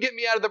one who can get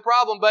me out of the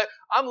problem, but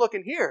I'm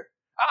looking here.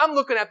 I'm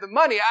looking at the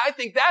money. I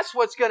think that's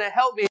what's going to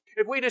help me.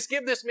 If we just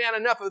give this man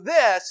enough of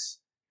this,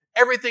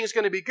 everything's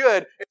going to be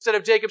good. Instead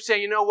of Jacob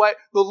saying, you know what?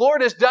 The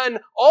Lord has done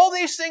all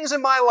these things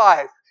in my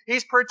life.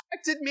 He's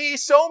protected me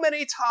so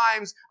many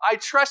times. I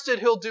trusted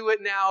He'll do it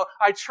now.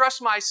 I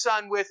trust my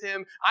son with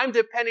Him. I'm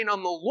depending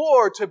on the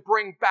Lord to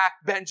bring back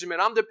Benjamin.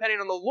 I'm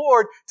depending on the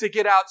Lord to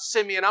get out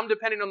Simeon. I'm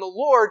depending on the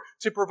Lord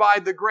to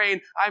provide the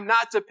grain. I'm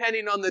not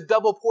depending on the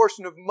double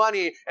portion of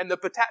money and the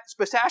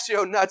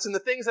pistachio nuts and the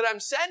things that I'm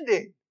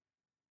sending.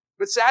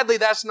 But sadly,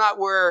 that's not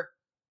where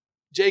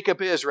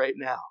Jacob is right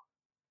now.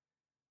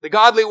 The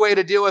godly way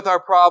to deal with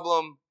our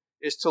problem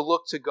is to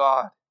look to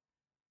God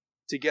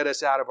to get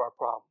us out of our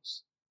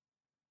problems.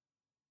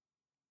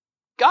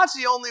 God's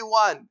the only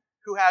one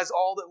who has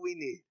all that we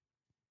need.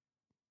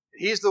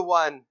 He's the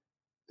one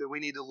that we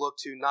need to look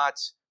to, not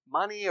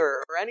money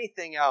or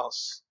anything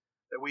else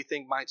that we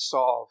think might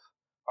solve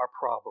our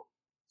problem.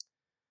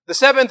 The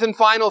seventh and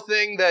final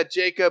thing that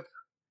Jacob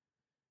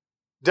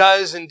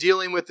does in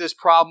dealing with this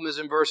problem is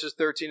in verses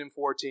 13 and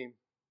 14.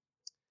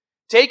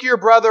 Take your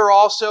brother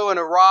also and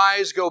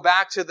arise, go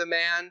back to the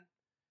man,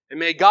 and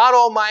may God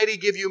Almighty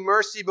give you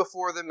mercy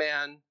before the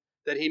man,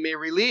 that He may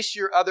release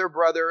your other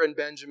brother and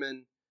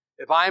Benjamin.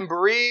 If I am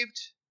bereaved,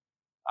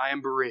 I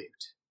am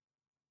bereaved.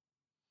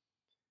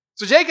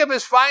 So Jacob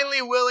is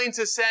finally willing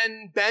to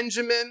send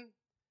Benjamin.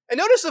 And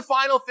notice the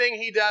final thing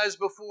he does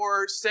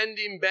before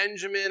sending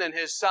Benjamin and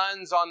his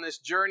sons on this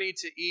journey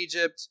to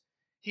Egypt.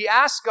 He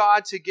asks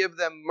God to give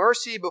them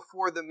mercy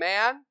before the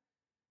man,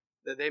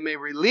 that they may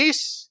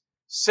release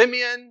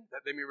Simeon,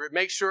 that they may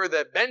make sure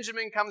that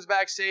Benjamin comes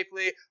back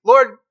safely.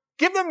 Lord,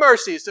 give them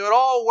mercy so it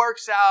all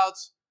works out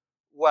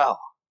well.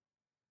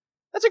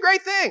 That's a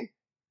great thing.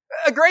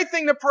 A great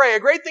thing to pray,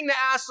 a great thing to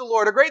ask the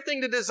Lord, a great thing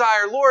to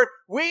desire. Lord,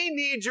 we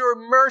need your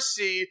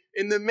mercy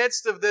in the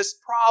midst of this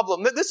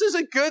problem. This is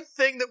a good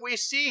thing that we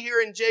see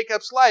here in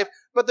Jacob's life,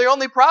 but the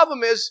only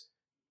problem is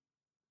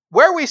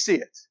where we see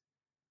it.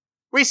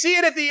 We see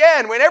it at the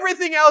end when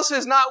everything else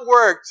has not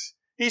worked.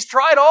 He's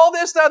tried all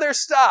this other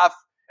stuff.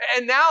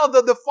 And now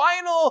the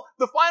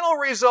final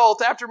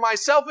result, after my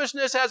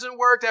selfishness hasn't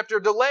worked, after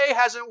delay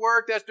hasn't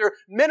worked, after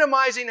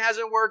minimizing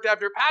hasn't worked,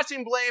 after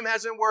passing blame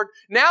hasn't worked,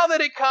 now that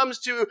it comes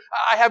to,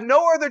 I have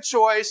no other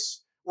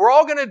choice, we're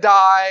all going to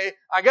die,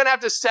 I'm going to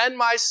have to send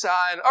my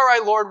son. All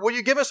right, Lord, will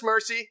you give us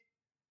mercy?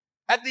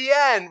 At the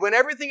end, when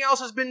everything else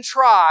has been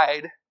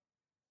tried,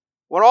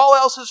 when all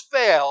else has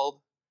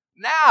failed,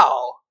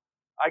 now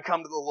I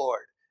come to the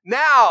Lord.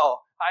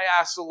 Now I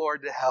ask the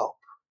Lord to help.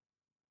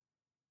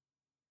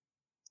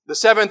 The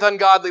seventh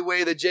ungodly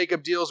way that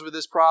Jacob deals with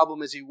this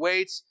problem is he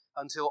waits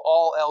until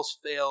all else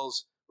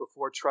fails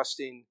before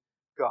trusting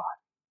God.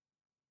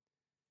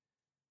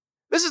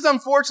 This is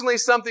unfortunately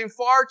something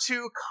far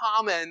too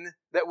common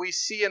that we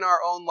see in our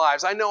own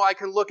lives. I know I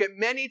can look at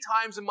many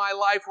times in my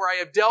life where I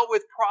have dealt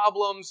with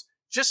problems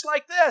just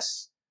like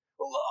this.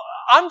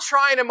 I'm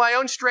trying in my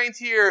own strength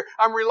here.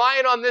 I'm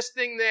relying on this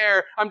thing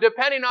there. I'm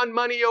depending on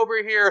money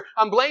over here.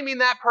 I'm blaming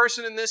that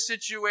person in this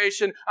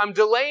situation. I'm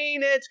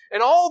delaying it.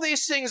 And all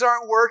these things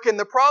aren't working.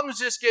 The problem's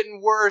just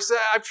getting worse.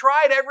 I've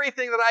tried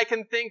everything that I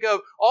can think of.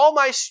 All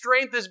my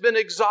strength has been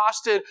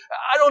exhausted.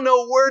 I don't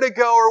know where to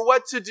go or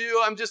what to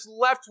do. I'm just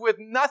left with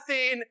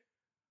nothing.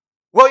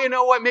 Well, you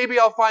know what? Maybe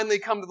I'll finally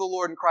come to the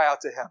Lord and cry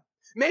out to Him.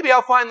 Maybe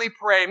I'll finally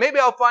pray. Maybe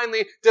I'll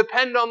finally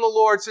depend on the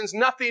Lord since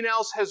nothing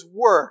else has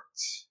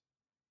worked.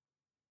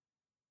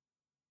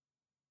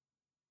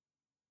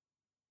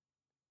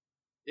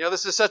 You know,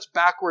 this is such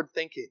backward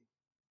thinking.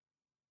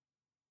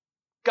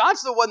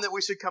 God's the one that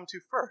we should come to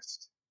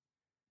first.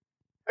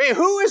 I mean,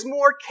 who is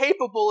more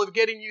capable of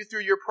getting you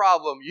through your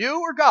problem? You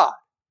or God?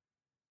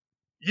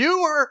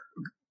 You or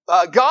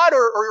God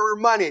or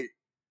money?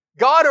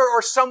 God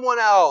or someone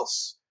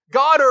else?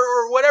 God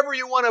or whatever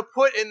you want to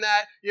put in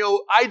that,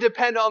 I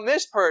depend on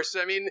this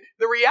person. I mean,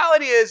 the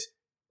reality is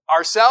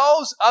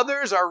ourselves,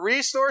 others, our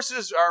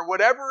resources, or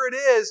whatever it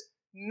is,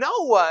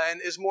 no one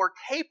is more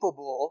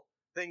capable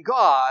than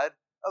God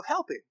of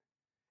helping.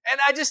 And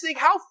I just think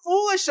how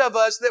foolish of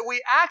us that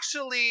we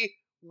actually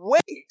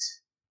wait.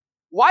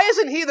 Why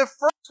isn't He the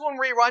first one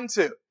we run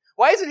to?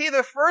 Why isn't He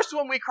the first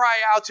one we cry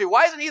out to?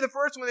 Why isn't He the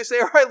first one they say,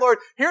 all right, Lord,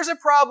 here's a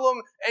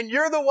problem, and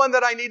you're the one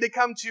that I need to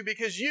come to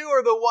because you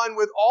are the one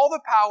with all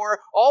the power,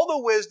 all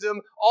the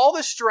wisdom, all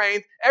the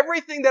strength,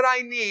 everything that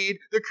I need,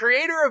 the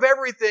creator of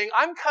everything.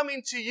 I'm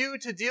coming to you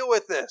to deal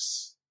with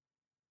this.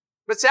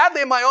 But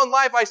sadly, in my own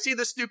life, I see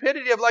the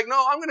stupidity of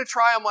no, I'm going to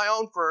try on my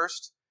own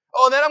first.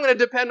 Oh, and then I'm going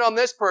to depend on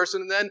this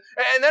person, and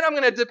then I'm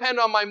going to depend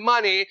on my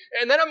money,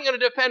 and then I'm going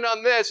to depend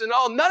on this, and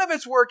none of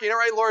it's working. All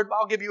right, Lord,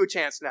 I'll give you a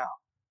chance now.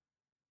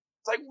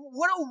 It's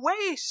what a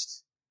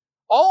waste.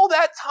 All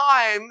that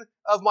time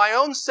of my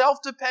own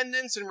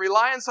self-dependence and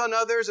reliance on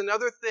others and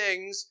other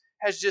things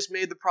has just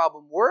made the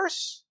problem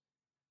worse,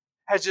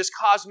 has just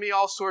caused me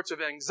all sorts of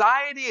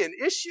anxiety and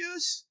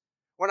issues,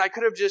 when I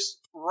could have just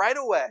right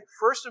away,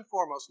 first and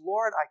foremost,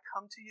 Lord, I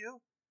come to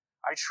you,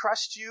 I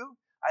trust you,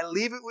 I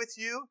leave it with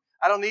you.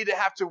 I don't need to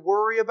have to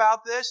worry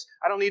about this.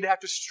 I don't need to have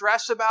to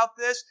stress about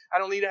this. I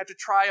don't need to have to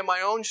try in my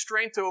own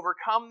strength to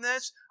overcome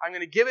this. I'm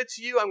going to give it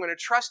to you. I'm going to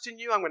trust in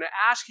you. I'm going to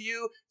ask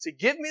you to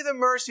give me the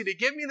mercy, to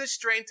give me the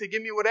strength, to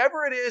give me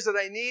whatever it is that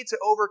I need to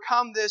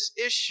overcome this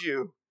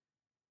issue.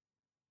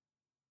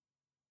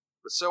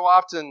 But so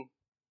often,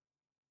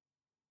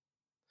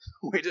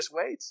 we just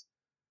wait.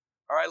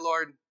 All right,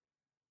 Lord,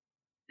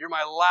 you're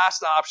my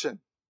last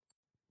option.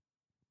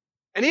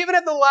 And even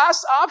at the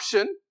last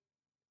option,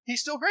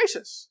 He's still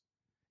gracious.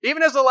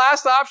 Even as the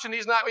last option,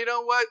 He's not, you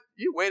know what?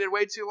 You waited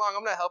way too long.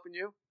 I'm not helping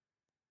you.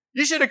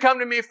 You should have come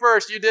to me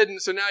first. You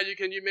didn't. So now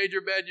you made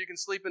your bed. You can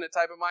sleep in it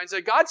type of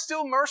mindset. God's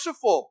still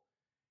merciful.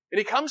 And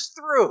He comes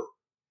through.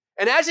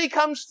 And as He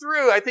comes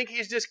through, I think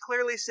He's just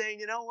clearly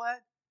saying, you know what?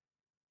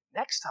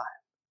 Next time,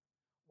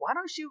 why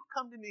don't you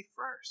come to me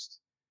first?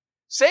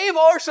 Save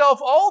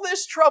yourself all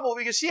this trouble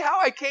because see how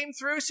I came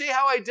through? See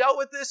how I dealt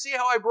with this? See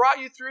how I brought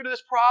you through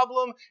this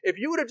problem? If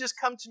you would have just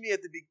come to me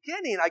at the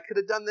beginning, I could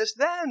have done this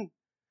then.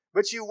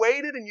 But you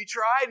waited and you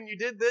tried and you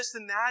did this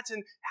and that.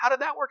 And how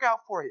did that work out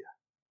for you?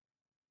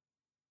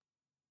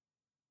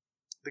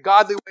 The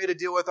godly way to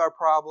deal with our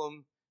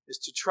problem is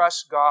to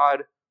trust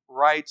God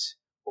right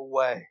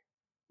away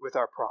with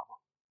our problem.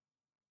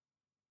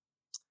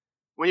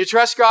 When you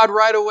trust God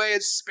right away,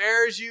 it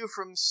spares you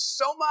from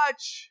so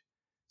much.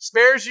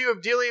 Spares you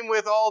of dealing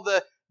with all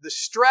the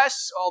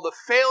stress, all the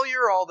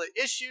failure, all the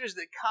issues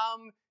that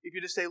come. If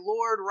you just say,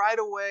 Lord, right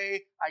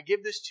away, I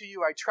give this to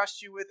you. I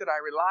trust you with it. I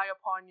rely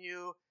upon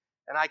you.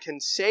 And I can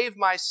save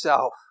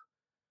myself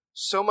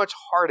so much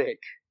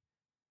heartache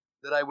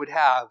that I would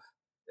have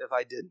if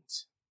I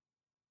didn't.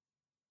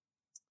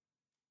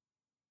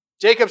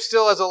 Jacob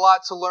still has a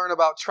lot to learn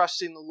about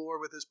trusting the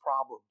Lord with his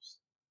problems.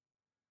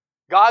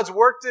 God's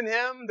worked in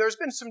him. There's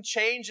been some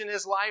change in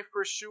his life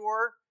for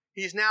sure.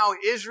 He's now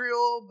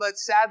Israel, but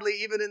sadly,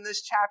 even in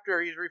this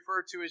chapter, he's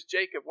referred to as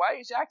Jacob. Why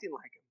is he acting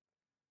like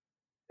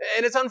him?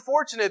 And it's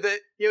unfortunate that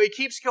he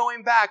keeps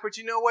going back. But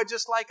you know what?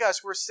 Just like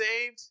us, we're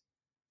saved.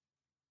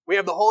 We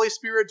have the Holy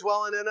Spirit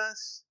dwelling in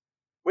us.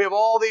 We have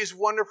all these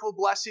wonderful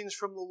blessings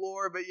from the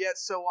Lord, but yet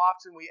so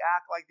often we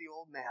act like the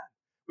old man.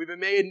 We've been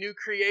made new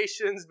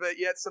creations, but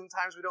yet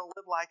sometimes we don't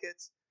live like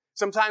it.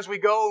 Sometimes we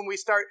go and we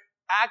start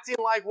acting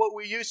like what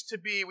we used to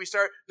be. We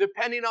start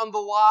depending on the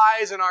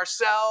lies and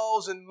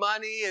ourselves and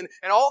money and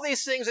all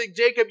these things that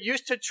Jacob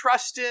used to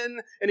trust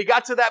in. And he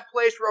got to that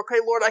place where,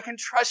 okay, Lord, I can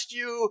trust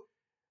you.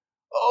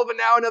 Oh, but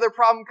now another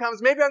problem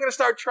comes. Maybe I'm going to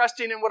start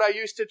trusting in what I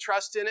used to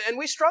trust in. And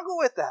we struggle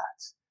with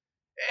that.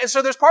 And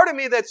so there's part of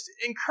me that's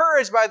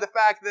encouraged by the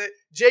fact that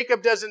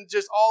Jacob doesn't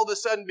just all of a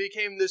sudden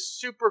become this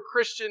super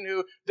Christian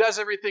who does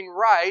everything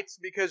right,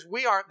 because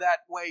we aren't that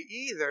way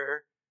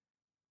either.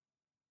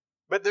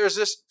 But there's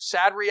this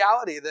sad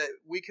reality that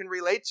we can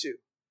relate to.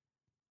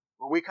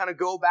 where we kind of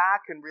go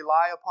back and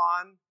rely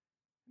upon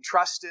and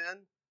trust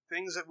in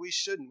things that we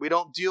shouldn't. We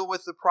don't deal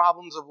with the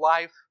problems of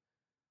life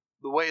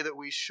the way that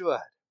we should.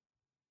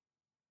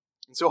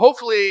 And so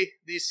hopefully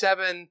these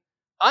 7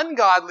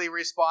 ungodly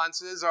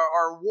responses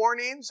are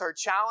warnings, are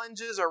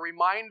challenges, are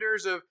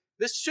reminders of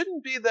this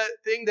shouldn't be the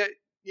thing that,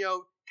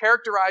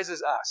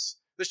 characterizes us.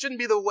 This shouldn't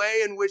be the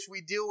way in which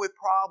we deal with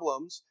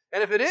problems.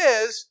 And if it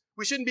is,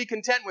 we shouldn't be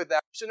content with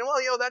that. We shouldn't,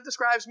 that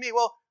describes me.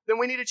 Well, then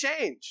we need to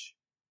change.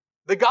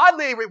 The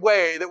godly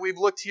way that we've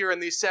looked here in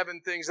these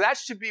 7 things, that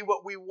should be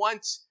what we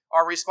want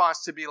our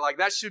response to be like.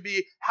 That should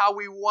be how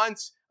we want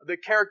the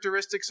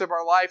characteristics of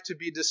our life to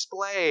be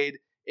displayed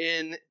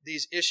in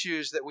these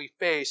issues that we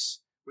face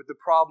with the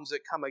problems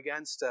that come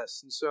against us.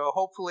 And so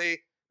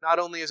hopefully, not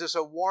only is this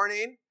a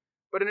warning,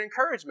 but an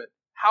encouragement.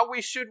 How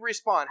we should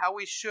respond, how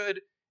we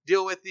should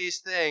deal with these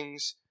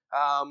things.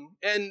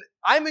 And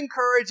I'm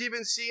encouraged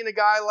even seeing a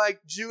guy like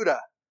Judah,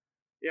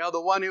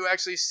 the one who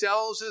actually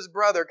sells his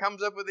brother,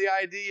 comes up with the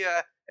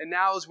idea, and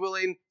now is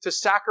willing to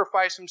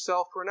sacrifice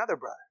himself for another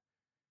brother,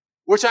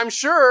 which I'm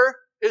sure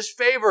is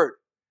favored.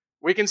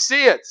 We can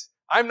see it.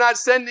 I'm not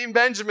sending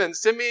Benjamin.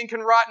 Simeon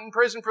can rot in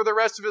prison for the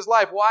rest of his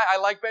life. Why? I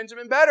like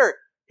Benjamin better.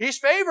 He's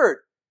favored.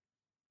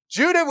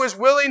 Judah was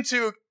willing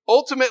to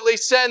ultimately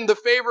send the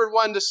favored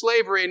one to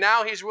slavery.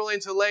 Now he's willing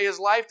to lay his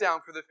life down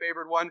for the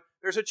favored one.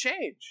 There's a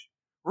change.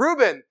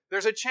 Reuben,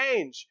 there's a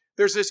change.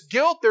 There's this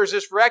guilt. There's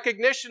this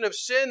recognition of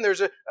sin.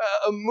 There's a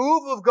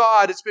move of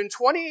God. It's been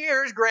 20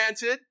 years,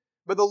 granted,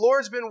 but the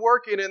Lord's been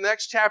working. In the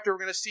next chapter, we're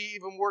going to see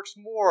even works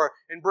more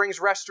and brings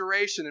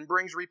restoration and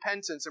brings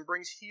repentance and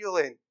brings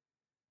healing.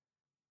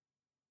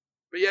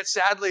 But yet,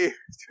 sadly,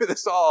 through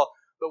this all,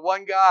 the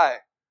one guy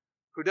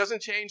who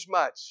doesn't change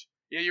much.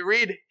 You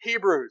read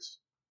Hebrews,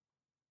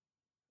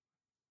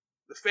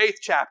 the faith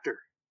chapter.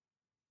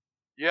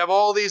 You have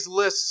all these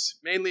lists,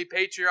 mainly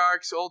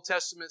patriarchs, Old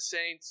Testament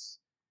saints.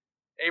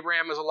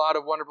 Abraham has a lot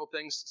of wonderful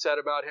things said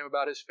about him,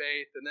 about his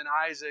faith. And then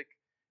Isaac.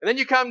 And then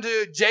you come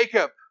to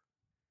Jacob.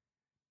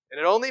 And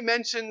it only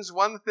mentions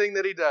one thing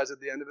that he does at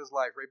the end of his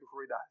life, right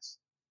before he dies.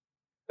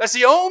 That's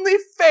the only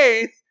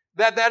faith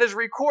that is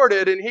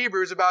recorded in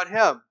Hebrews about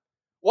him.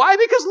 Why?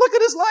 Because look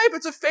at his life.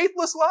 It's a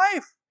faithless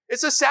life.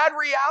 It's a sad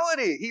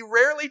reality. He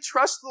rarely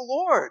trusts the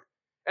Lord.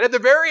 And at the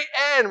very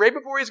end, right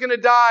before he's going to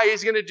die,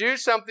 he's going to do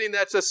something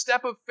that's a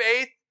step of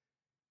faith.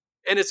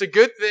 And it's a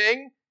good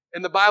thing.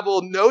 And the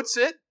Bible notes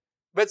it.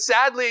 But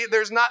sadly,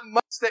 there's not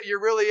much that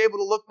you're really able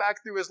to look back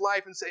through his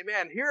life and say,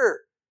 man,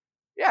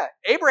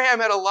 Abraham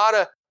had a lot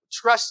of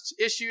trust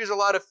issues, a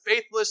lot of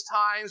faithless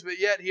times, but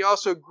yet he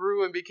also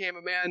grew and became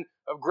a man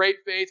of great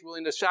faith,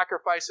 willing to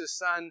sacrifice his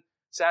son.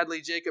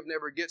 Sadly, Jacob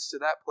never gets to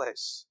that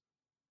place.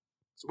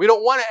 So we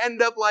don't want to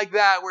end up like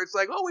that, where it's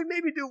like, we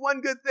maybe do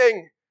one good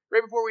thing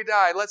right before we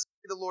die. Let's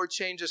see the Lord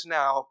change us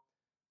now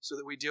so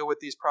that we deal with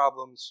these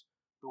problems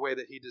the way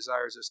that he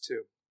desires us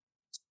to.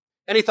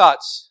 Any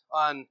thoughts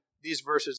on these verses?